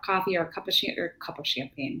with a cup of coffee or a cup of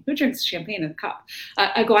champagne. Who drinks champagne in a cup?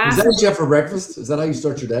 A glass. Is that what you have for breakfast? Is that how you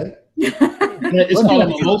start your day? It's called a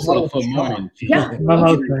mimosa for morning. Yeah.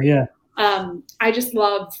 Mimosa, yeah. I just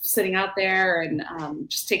love sitting out there and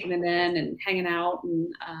just taking it in and hanging out,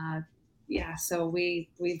 and so we've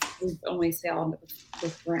only sailed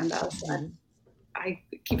with verandas, and I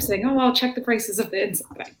keep saying, I'll check the prices of the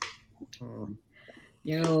inside.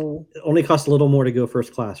 No. It only costs a little more to go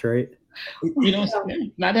first class, right? Not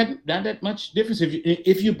that much difference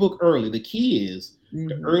if you book early. The key is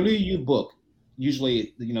the earlier you book,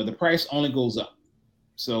 usually the price only goes up.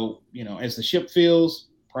 So as the ship fills,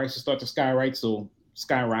 prices start to skyrocket. So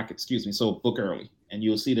book early, and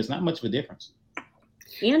you'll see there's not much of a difference.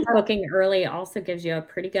 And booking early also gives you a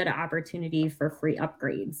pretty good opportunity for free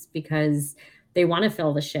upgrades because they want to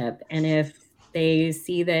fill the ship, and if they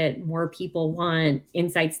see that more people want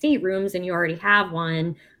inside staterooms and you already have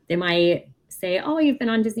one, they might say, oh, you've been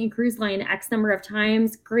on Disney Cruise Line X number of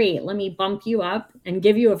times. Great. Let me bump you up and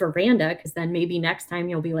give you a veranda, because then maybe next time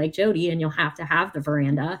you'll be like Jody and you'll have to have the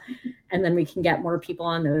veranda. And then we can get more people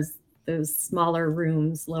on those smaller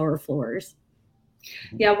rooms, lower floors.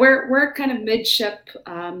 Yeah, we're kind of midship.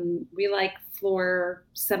 We like floor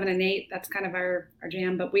 7 and 8. That's kind of our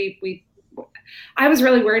jam. But I was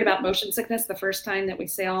really worried about motion sickness the first time that we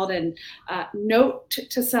sailed. And note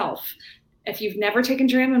to self, if you've never taken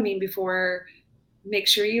Dramamine before, make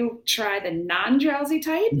sure you try the non-drowsy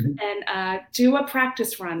type and do a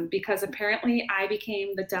practice run, because apparently I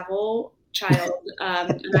became the devil child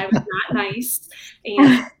and I was not nice.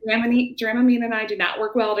 And Dramamine and I do not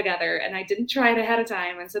work well together, and I didn't try it ahead of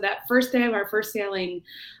time. And so that first day of our first sailing,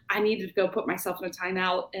 I needed to go put myself in a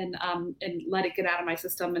timeout and let it get out of my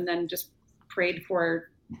system, and then just prayed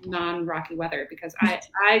for non-rocky weather, because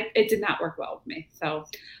it did not work well with me. So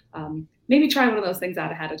maybe try one of those things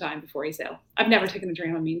out ahead of time before you sail. I've never taken a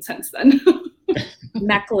Dramamine since then.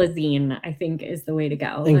 Meclizine, I think, is the way to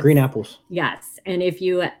go. And green apples. Yes. And if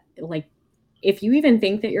you even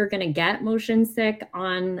think that you're going to get motion sick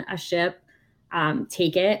on a ship,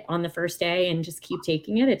 take it on the first day and just keep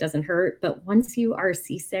taking it. It doesn't hurt. But once you are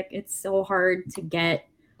seasick, it's so hard to get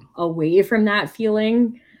away from that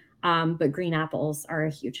feeling. But green apples are a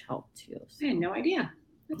huge help too. So. I had no idea.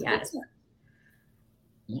 Yes.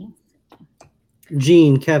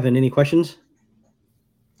 Gene, Kevin, any questions?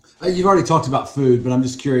 You've already talked about food, but I'm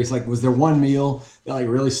just curious. Like, was there one meal that like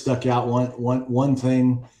really stuck out? One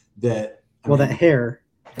thing that that hair.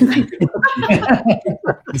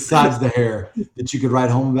 Besides the hair, that you could write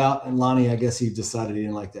home about. And Lonnie, I guess he decided he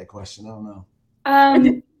didn't like that question. I don't know.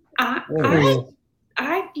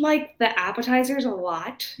 I like the appetizers a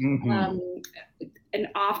lot. And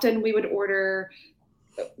often we would order,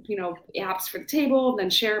 apps for the table and then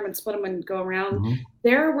share them and split them and go around.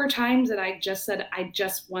 There were times that I just said, I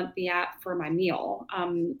just want the app for my meal,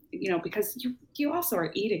 because you also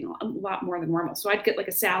are eating a lot more than normal. So I'd get like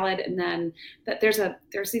a salad, and then there's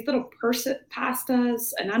these little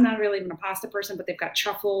pastas, and I'm not really even a pasta person, but they've got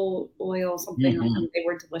truffle oil, something on them. They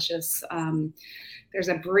were delicious. There's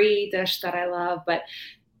a brie dish that I love, but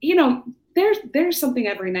there's something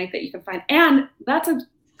every night that you can find. And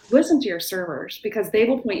listen to your servers, because they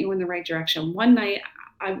will point you in the right direction. One night,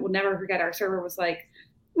 I will never forget, our server was like,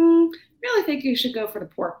 really think you should go for the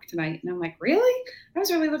pork tonight. And I'm like, really? I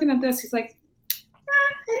was really looking at this. He's like,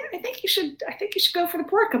 I think you should go for the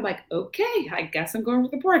pork. I'm like, okay, I guess I'm going for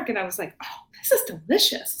the pork. And I was like, oh, this is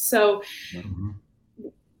delicious. So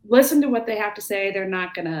listen to what they have to say. They're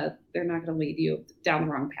not gonna lead you down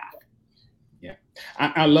the wrong path. Yeah.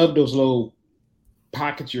 I love those little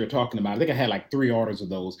pockets you're talking about. I think I had like 3 orders of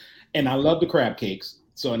those. And I love the crab cakes.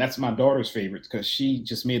 So, and that's my daughter's favorites because she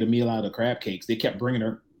just made a meal out of crab cakes. They kept bringing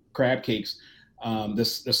her crab cakes. The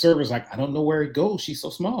server's like, I don't know where it goes. She's so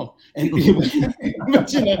small. And but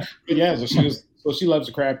yeah, so she loves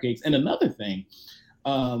the crab cakes. And another thing,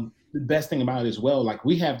 the best thing about it as well, like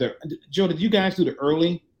we have Joe, did you guys do the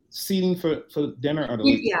early seating for dinner? Or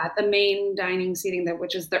the main dining seating,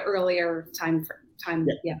 which is the earlier time.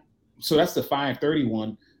 Yeah. So that's the 5:30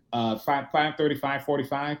 one. 5:30,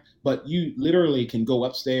 5:45, but you literally can go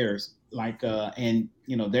upstairs and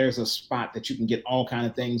there's a spot that you can get all kind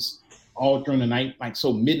of things all during the night. Like,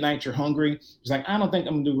 so midnight you're hungry. It's like, I don't think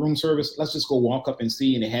I'm gonna do room service. Let's just go walk up and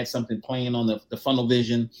see. And they had something playing on the funnel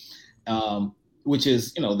vision, which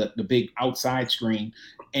is, the big outside screen.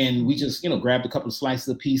 And we just, grabbed a couple of slices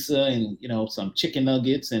of pizza and, some chicken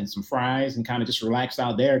nuggets and some fries and kind of just relaxed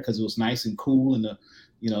out there because it was nice and cool and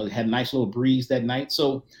it had a nice little breeze that night.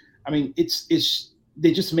 So, I mean,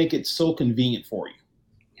 they just make it so convenient for you,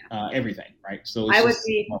 everything, right? So I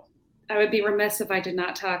would be remiss if I did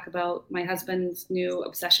not talk about my husband's new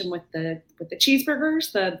obsession with the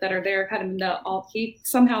cheeseburgers that are there kind of he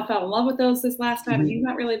somehow fell in love with those this last time. He's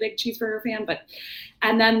not really a big cheeseburger fan,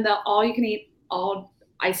 and then the all you can eat all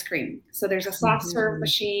ice cream. So there's a soft serve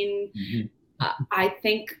machine. I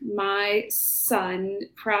think my son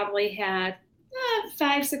probably had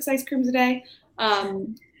 5-6 ice creams a day.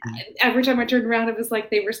 Every time I turned around, it was like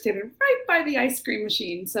they were standing right by the ice cream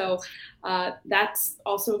machine. So that's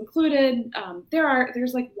also included.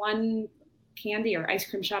 There's like one candy or ice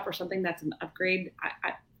cream shop or something that's an upgrade.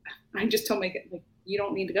 I just told my kid, like, you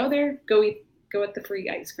don't need to go there. Go at the free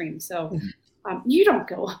ice cream. So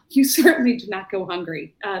you certainly do not go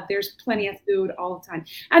hungry. There's plenty of food all the time.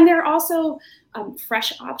 And there are also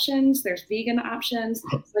fresh options. There's vegan options.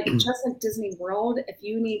 Like just like Disney World, if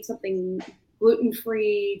you need something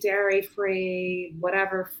gluten-free, dairy-free,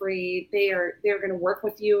 whatever free, they're going to work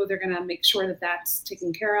with you. They're going to make sure that that's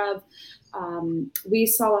taken care of. We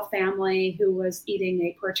saw a family who was eating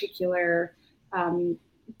a particular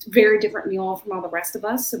very different meal from all the rest of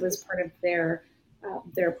us. It was part of their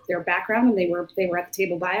background, and they were at the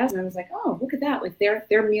table by us, and I was like, oh, look at that. Like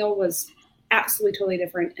their meal was absolutely totally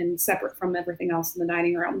different and separate from everything else in the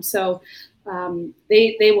dining room. So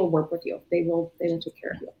they will work with you. They will take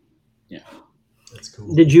care of you. Yeah. That's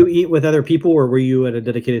cool. Did you eat with other people, or were you at a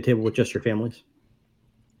dedicated table with just your families?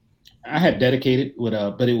 I had dedicated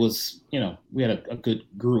but it was, we had a good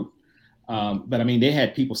group. But I mean, they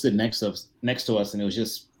had people sitting next to us, and it was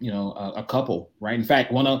just, a couple, right? In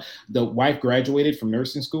fact, the wife graduated from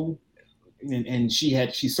nursing school, and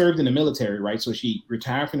she served in the military, right? So she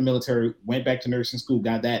retired from the military, went back to nursing school,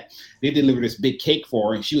 got that. They delivered this big cake for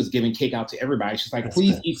her, and she was giving cake out to everybody. She's like,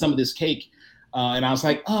 please eat some of this cake. And I was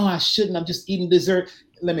like, oh, I shouldn't. I'm just eating dessert.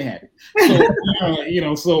 Let me have it.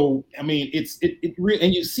 So, so I mean, it's really,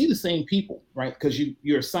 and you see the same people, right? Because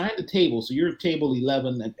you're assigned a table. So you're table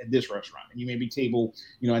 11 at this restaurant, and you may be table,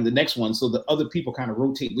 in the next one. So the other people kind of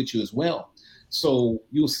rotate with you as well. So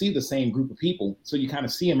you'll see the same group of people. So you kind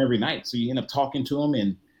of see them every night. So you end up talking to them,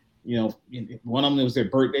 and one of them, it was their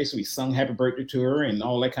birthday, so we sung happy birthday to her and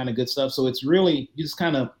all that kind of good stuff. So it's really, you just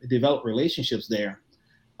kind of develop relationships there.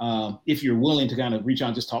 If you're willing to kind of reach out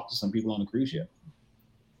and just talk to some people on the cruise ship.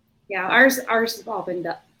 Yeah, ours have all been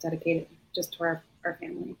dedicated just to our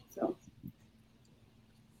family. So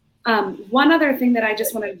one other thing that I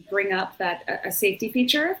just want to bring up, that a safety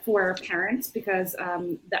feature for parents, because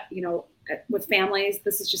with families,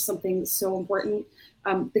 this is just something so important.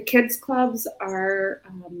 The kids clubs are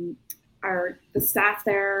the staff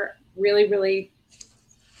there really, really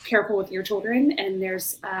careful with your children, and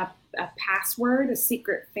there's a password, a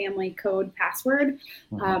secret family code password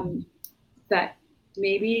that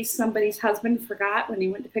maybe somebody's husband forgot when he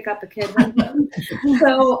went to pick up a kid.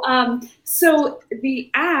 So the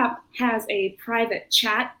app has a private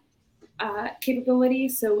chat capability.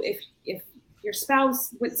 So if your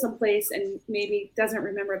spouse went someplace and maybe doesn't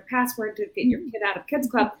remember the password to get your kid out of kids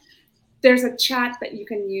club, there's a chat that you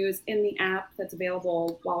can use in the app that's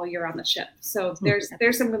available while you're on the ship. So there's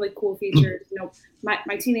some really cool features.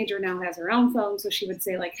 My teenager now has her own phone, so she would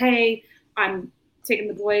say like, hey, I'm taking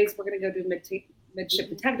the boys, we're going to go do midship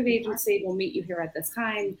detective agency. We'll meet you here at this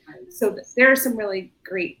time. So there are some really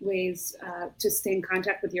great ways to stay in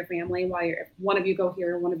contact with your family while if one of you go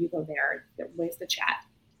here and one of you go there. There are ways to chat.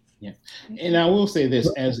 Yeah. And I will say this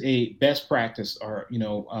as a best practice, or,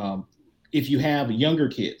 if you have younger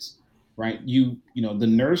kids, right, the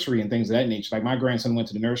nursery and things of that nature, like my grandson went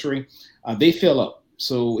to the nursery, they fill up.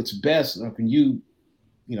 So it's best when you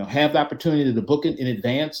have the opportunity to book it in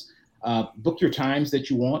advance, book your times that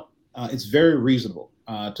you want. It's very reasonable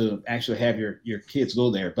to actually have your kids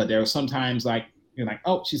go there. But there are sometimes like, you're like,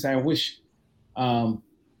 oh, she said, I wish I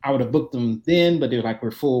would have booked them then, but they're like,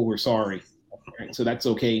 we're full, we're sorry. Right? So that's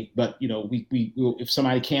okay. But, we'll, if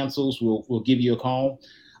somebody cancels, we'll give you a call.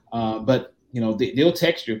 But, they'll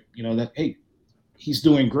text you, that, hey, he's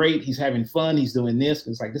doing great. He's having fun. He's doing this.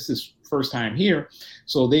 It's like, this is first time here.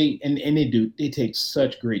 So they take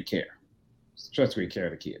such great care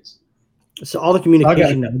of the kids. So all the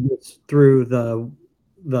communication is through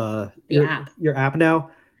your app now.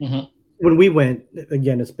 Mm-hmm. When we went,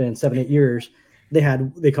 again, it's been 7-8 years.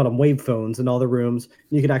 They called them wave phones in all the rooms.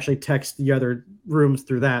 You could actually text the other rooms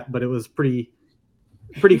through that, but it was pretty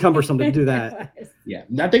cumbersome to do that. Yeah,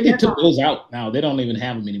 I think they took those out now. They don't even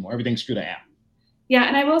have them anymore. Everything's through the app. Yeah,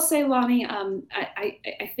 and I will say, Lonnie,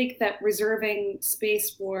 I think that reserving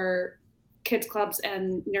space for kids clubs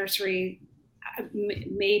and nursery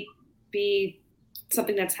may be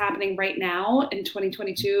something that's happening right now in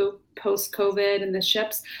 2022, post-COVID and the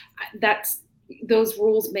ships. Those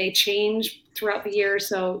rules may change throughout the year,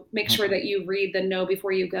 so make sure that you read the know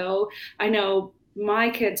before you go. I know my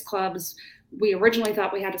kids' clubs, we originally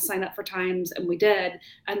thought we had to sign up for times, and we did.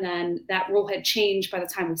 And then that rule had changed by the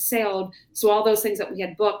time we sailed. So all those things that we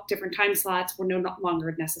had booked, different time slots, were no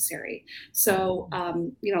longer necessary. So,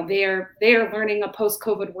 they're learning a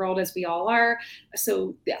post-COVID world, as we all are.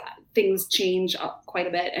 So things change quite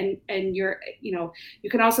a bit. And you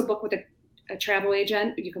can also book with a travel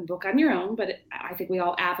agent. You can book on your own, but I think we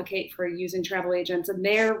all advocate for using travel agents, and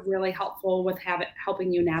they're really helpful with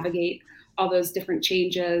helping you navigate all those different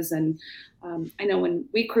changes. And I know when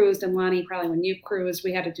we cruised, and Lonnie, probably when you cruised,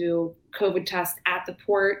 we had to do COVID test at the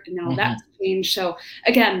port, and now that's changed. So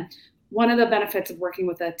again, one of the benefits of working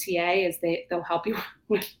with a TA is they'll help you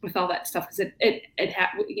with all that stuff, because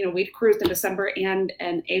we cruised in December and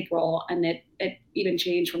April, and it even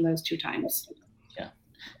changed from those two times.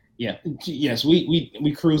 Yeah. Yes.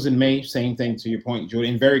 We cruise in May. Same thing to your point,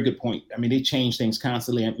 Jordan. Very good point. I mean, they change things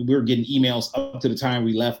constantly. We were getting emails up to the time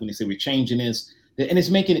we left when they said we're changing this, and it's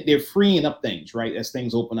they're freeing up things, right, as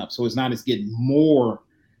things open up. So it's not as getting more,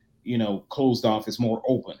 closed off. It's more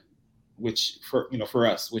open, which for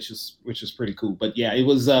us, which is pretty cool. But yeah, it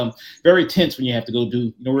was very tense when you have to go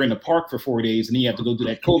do. We're in the park for 4 days, and then you have to go do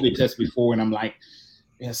that COVID test before, and I'm like,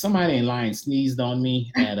 yeah, somebody in line sneezed on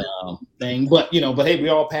me at a thing, but hey, we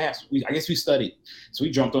all passed. I guess we studied, so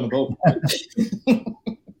we jumped on the boat.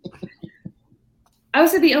 I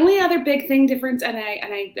would say the only other big thing difference, and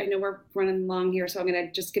I know we're running long here, so I'm going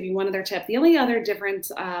to just give you one other tip. The only other difference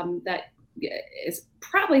that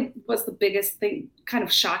was the biggest thing, kind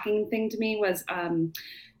of shocking thing to me, was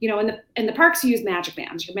in the parks, you use magic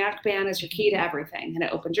bands. Your magic band is your key to everything, and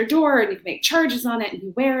it opens your door, and you can make charges on it, and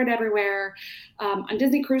you wear it everywhere. On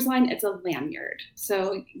Disney Cruise Line, it's a lanyard.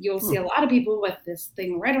 So you'll see a lot of people with this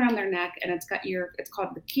thing right around their neck, and it's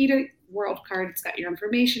called the Key to World card. It's got your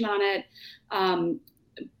information on it.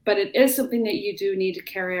 But it is something that you do need to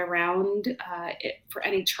carry around for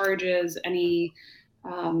any charges, any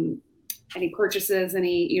purchases,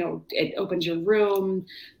 it opens your room.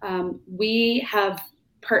 We have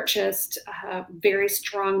purchased very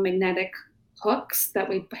strong magnetic hooks that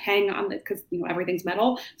we hang on because everything's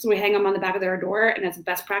metal, so we hang them on the back of their door, and as a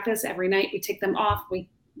best practice, every night we take them off, we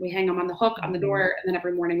hang them on the hook on the door, and then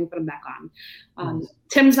every morning we put them back on.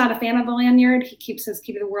 Tim's not a fan of the lanyard. He keeps his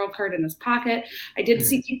Key to the World card in his pocket. I did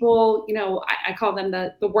see people, I call them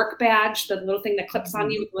the work badge, the little thing that clips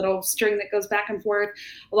on you with a little string that goes back and forth.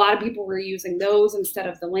 A lot of people were using those instead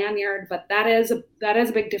of the lanyard, but that is a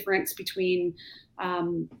big difference between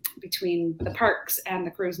the parks and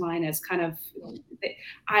the cruise line. Is kind of,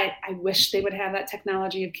 I wish they would have that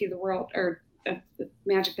technology of Key to the World or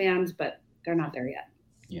magic bands, but they're not there yet.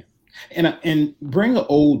 Yeah, and bring an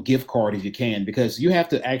old gift card if you can, because you have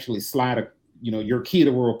to actually slide your Key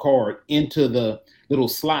to the World card into the little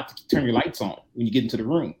slot to turn your lights on when you get into the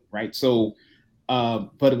room, right? So,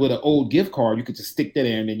 but with an old gift card, you could just stick that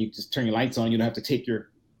in, and then you just turn your lights on. You don't have to take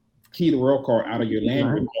your Key to the World card out of your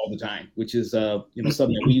lanyard all the time, which is something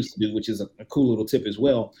that we used to do, which is a cool little tip as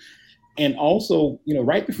well. And also,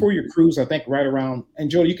 right before your cruise, I think right around, and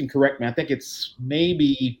Joe, you can correct me, I think it's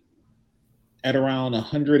maybe at around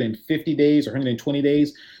 150 days or 120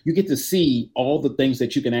 days, you get to see all the things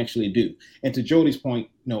that you can actually do. And to Jody's point,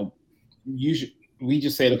 we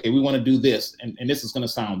just said, okay, we want to do this, and this is going to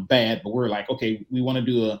sound bad, but we're like, okay, we want to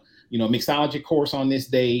do a mixology course on this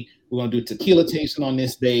day. We want to do tequila tasting on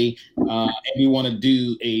this day, and we want to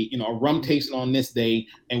do a rum tasting on this day.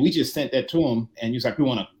 And we just sent that to him, and he was like, we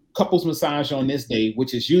want a couples massage on this day,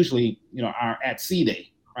 which is usually our at sea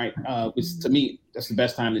day, right? Which to me, that's the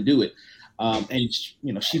best time to do it.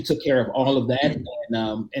 And she took care of all of that.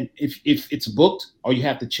 And if it's booked or you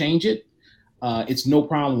have to change it, it's no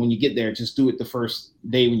problem when you get there. Just do it the first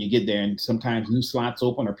day when you get there. And sometimes new slots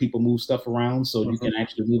open or people move stuff around, so you can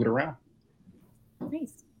actually move it around.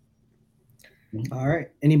 Nice. All right.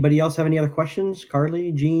 Anybody else have any other questions?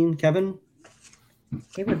 Carly, Jean, Kevin?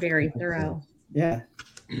 They were very thorough. Yeah.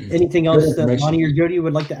 Anything else that Lonnie or Jody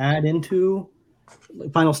would like to add into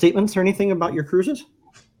final statements or anything about your cruises?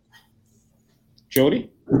 Jody?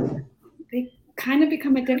 They kind of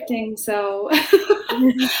become addicting. So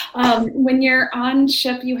when you're on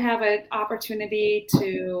ship, you have an opportunity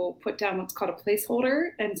to put down what's called a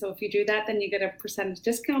placeholder. And so if you do that, then you get a percentage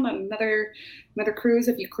discount on another cruise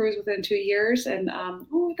if you cruise within 2 years. And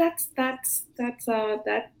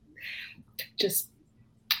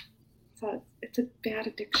it's a bad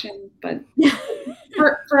addiction. But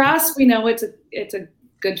for us, we know it's a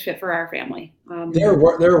good fit for our family. There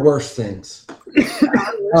are worse things.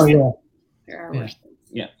 Oh yeah. There are worse things.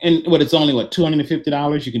 Yeah, and it's only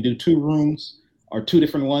 $250. You can do 2 rooms or 2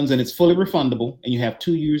 different ones, and it's fully refundable. And you have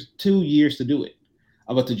 2 years to do it.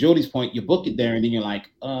 But to Jody's point, you book it there, and then you're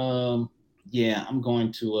like, yeah, I'm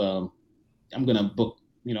gonna book,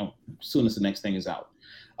 as soon as the next thing is out.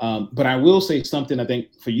 But I will say something I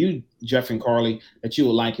think for you, Jeff and Carly, that you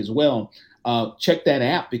will like as well. Check that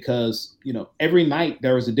app because every night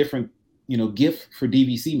there is a different gift for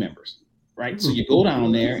DVC members, right? So you go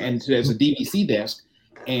down there and there's a DVC desk,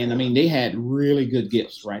 and I mean they had really good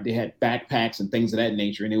gifts, right? They had backpacks and things of that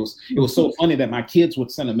nature, and it was so funny that my kids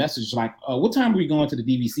would send a message like, "What time are we going to the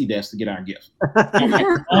DVC desk to get our gift?"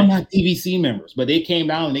 I'm not DVC members, but they came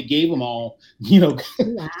down and they gave them all, Wow. they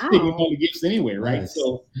gave them all the gifts anyway, right? Nice.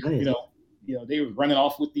 So they were running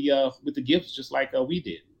off with the gifts just like we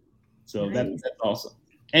did. So Nice. that's awesome.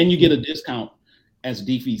 And you get a discount as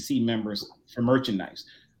DVC members for merchandise.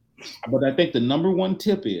 But I think the number one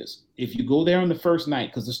tip is if you go there on the first night,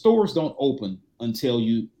 because the stores don't open until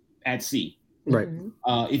you at sea. Right.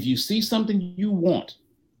 If you see something you want,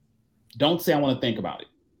 don't say I want to think about it.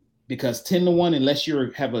 Because 10 to 1, unless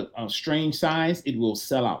you have a strange size, it will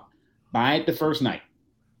sell out. Buy it the first night.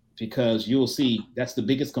 Because you'll see that's the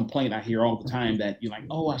biggest complaint I hear all the time, that you're like,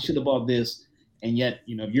 oh, I should have bought this. And yet,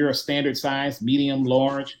 if you're a standard size, medium,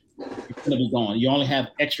 large, you're going to be gone. You only have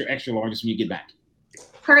extra larges when you get back.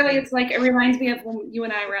 Carly, it's like, it reminds me of when you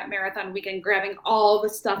and I were at Marathon Weekend, grabbing all the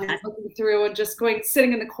stuff and looking through and just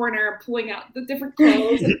sitting in the corner and pulling out the different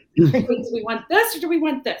clothes. And, do we want this or do we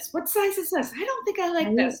want this? What size is this? I don't think I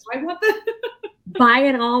like this. Do I want this? Buy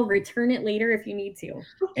it all, return it later if you need to.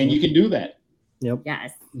 And you can do that. Yep.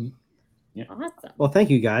 Yes. Yeah. Awesome. Well, thank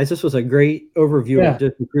you guys. This was a great overview of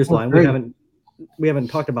Disney Cruise Line. We haven't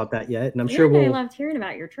talked about that yet, and I'm sure I loved hearing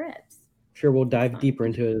about your trips. Sure, we'll dive deeper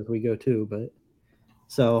into it as we go too. But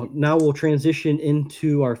so now we'll transition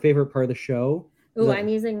into our favorite part of the show. Oh, I'm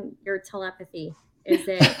using your telepathy. Is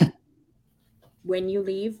it when you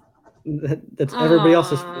leave? That's everybody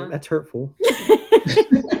else's. That's hurtful.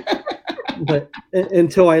 But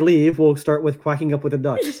until I leave, we'll start with quacking up with a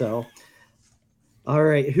duck. So, all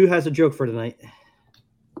right, who has a joke for tonight?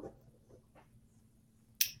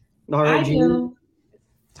 All right, Jean.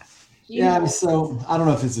 Yeah, so I don't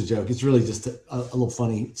know if it's a joke. It's really just a little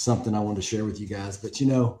funny something I wanted to share with you guys. But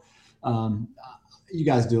you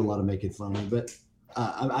guys do a lot of making fun of me. But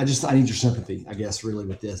I need your sympathy, I guess, really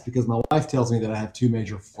with this, because my wife tells me that I have 2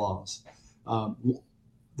 major flaws.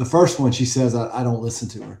 The first one, she says I don't listen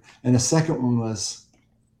to her, and the second one was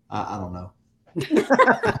I don't know.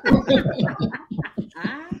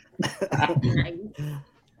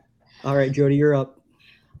 All right, Jody, you're up.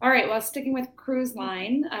 All right. Well, sticking with cruise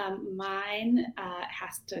line, mine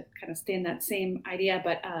has to kind of stay in that same idea,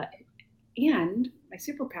 but and my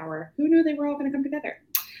superpower. Who knew they were all going to come together?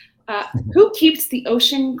 Who keeps the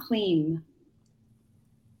ocean clean?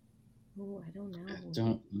 Oh, I don't know. I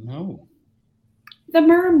don't know. The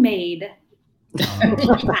mermaid. That's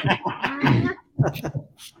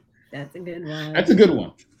a good one. That's a good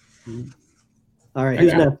one. All right,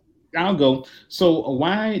 who's next? I'll go. So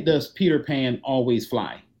why does Peter Pan always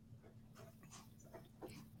fly?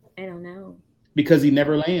 I don't know. Because he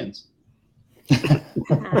never lands.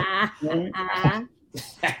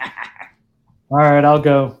 All right, I'll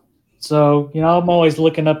go. So, I'm always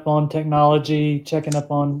looking up on technology, checking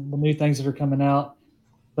up on the new things that are coming out.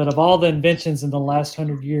 But of all the inventions in the last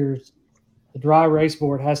 100 years, the dry erase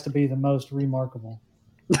board has to be the most remarkable.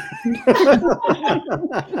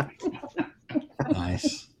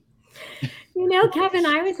 Nice. You know, Kevin,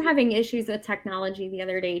 I was having issues with technology the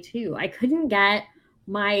other day too. I couldn't get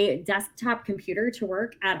my desktop computer to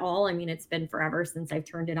work at all. I mean, it's been forever since I've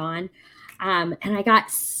turned it on. And I got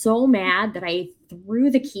so mad that I threw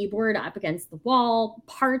the keyboard up against the wall.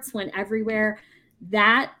 Parts went everywhere.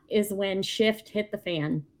 That is when shift hit the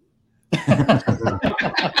fan. I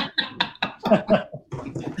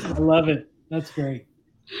love it. That's great.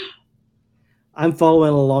 I'm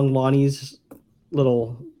following along Lonnie's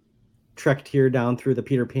little trek here down through the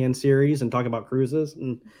Peter Pan series and talking about cruises.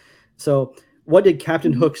 And so what did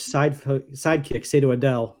Captain Hook's sidekick say to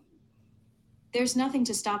Adele? There's nothing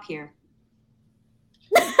to stop here.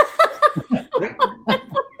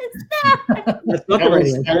 That's not the right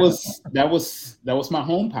answer. That was my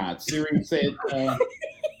HomePod. Siri said, I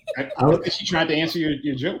think she tried to answer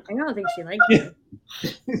your joke. I don't think she liked it.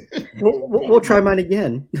 We'll try mine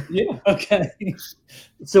again. Yeah. Okay.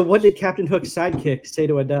 So what did Captain Hook's sidekick say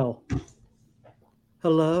to Adele?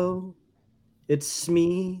 Hello, it's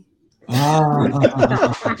me. I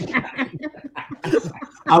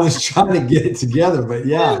was trying to get it together, but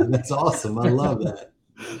yeah, that's awesome. I love that.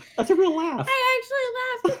 That's a real laugh. I actually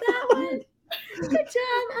laughed at that one. Good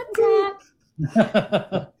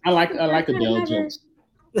job. I like Adele jokes.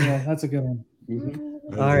 Yeah, that's a good one.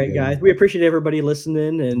 Mm-hmm. All right, guys. We appreciate everybody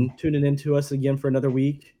listening and tuning in to us again for another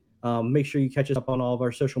week. Make sure you catch us up on all of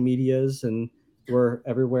our social medias, and we're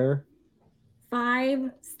everywhere.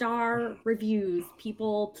 5-star reviews,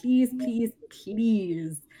 people, please, please,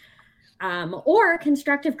 please. Or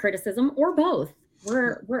constructive criticism, or both.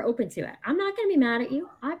 We're open to it. I'm not going to be mad at you.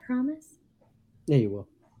 I promise. Yeah, you will.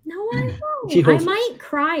 No, I won't. I might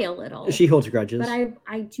cry a little. She holds grudges. But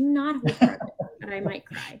I do not hold grudges. But I might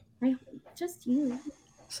cry. Just you.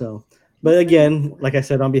 So, but again, like I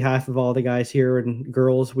said, on behalf of all the guys here and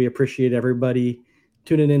girls, we appreciate everybody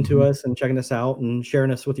tuning into us and checking us out and sharing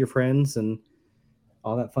us with your friends and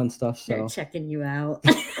all that fun stuff. So they're checking you out.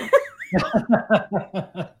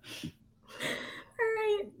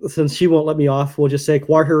 Since she won't let me off, we'll just say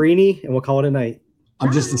Quarharini and we'll call it a night.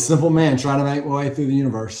 I'm just a simple man trying to make my way through the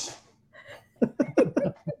universe.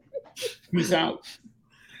 Peace out.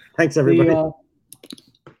 Thanks, everybody.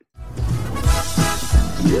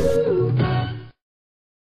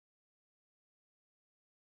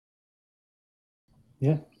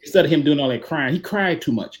 Yeah. Instead of him doing all that crying, he cried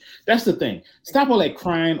too much. That's the thing. Stop all that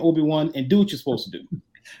crying, Obi-Wan, and do what you're supposed to do.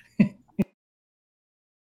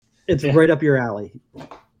 It's right up your alley.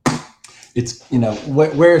 It's,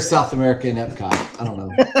 where's South America in Epcot? I don't know.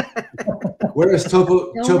 Where's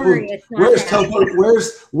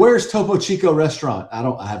where's Topo Chico restaurant?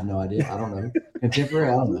 I have no idea. I don't know. Contemporary,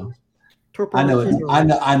 I don't know. I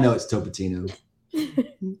know it's Topatino.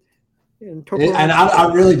 And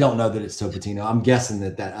I really don't know that it's Topatino. I'm guessing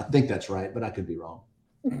that I think that's right, but I could be wrong.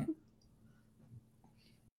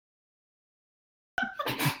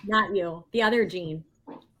 Not you. The other Gene.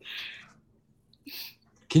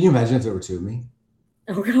 Can you imagine if there were two of me?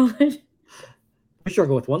 Oh, God. We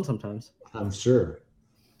struggle with one sometimes. I'm sure.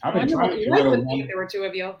 I've been trying to get rid of one. There were two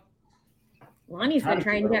of you. Lonnie's been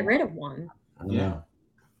trying to get rid of one. Yeah.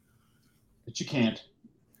 But you can't.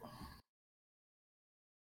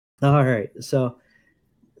 All right. So,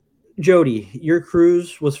 Jody, your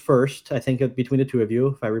cruise was first, I think, between the two of you,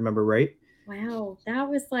 if I remember right. Wow. That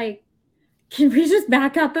was like, can we just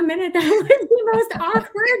back up a minute? That was the most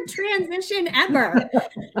awkward transition ever.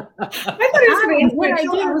 I thought it was what I do.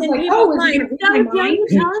 was And like, people was like, you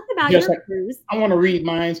tell us about Just your like, cruise. I want to read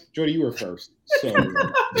mine. Jody, you were first. So. Like,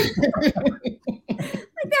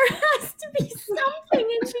 there has to be something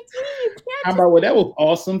in between. You can't. How about, well, that was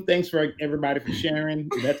awesome. Thanks for everybody for sharing.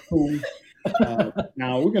 That's cool.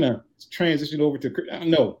 Now we're going to transition over to,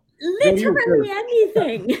 no. Literally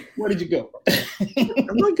anything. Where did you go?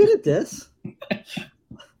 I'm not good at this.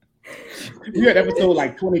 You had episode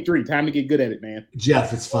like 23. Time to get good at it, man.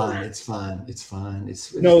 Jeff, it's fine. It's fine. It's fine.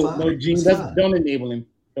 It's no, fine. no, Gene, don't enable him.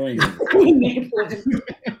 Don't enable him.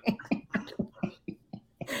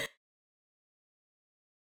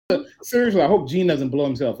 Seriously, I hope Gene doesn't blow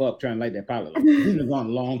himself up trying to light that pilot. He's been gone a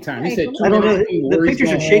long time. He said, I don't know. The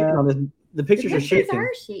pictures are shaking on this. The pictures are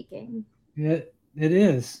shaking. Yeah, it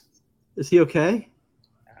is. Is he okay?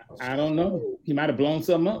 I don't know. He might have blown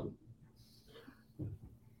something up.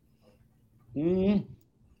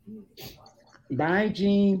 Bye,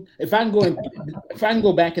 Gene. If I can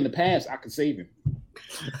go back in the past, I could save him.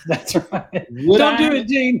 That's right. Don't do it,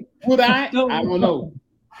 Gene. Would I? I don't know.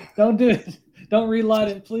 Don't do it. Don't relight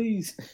it, please.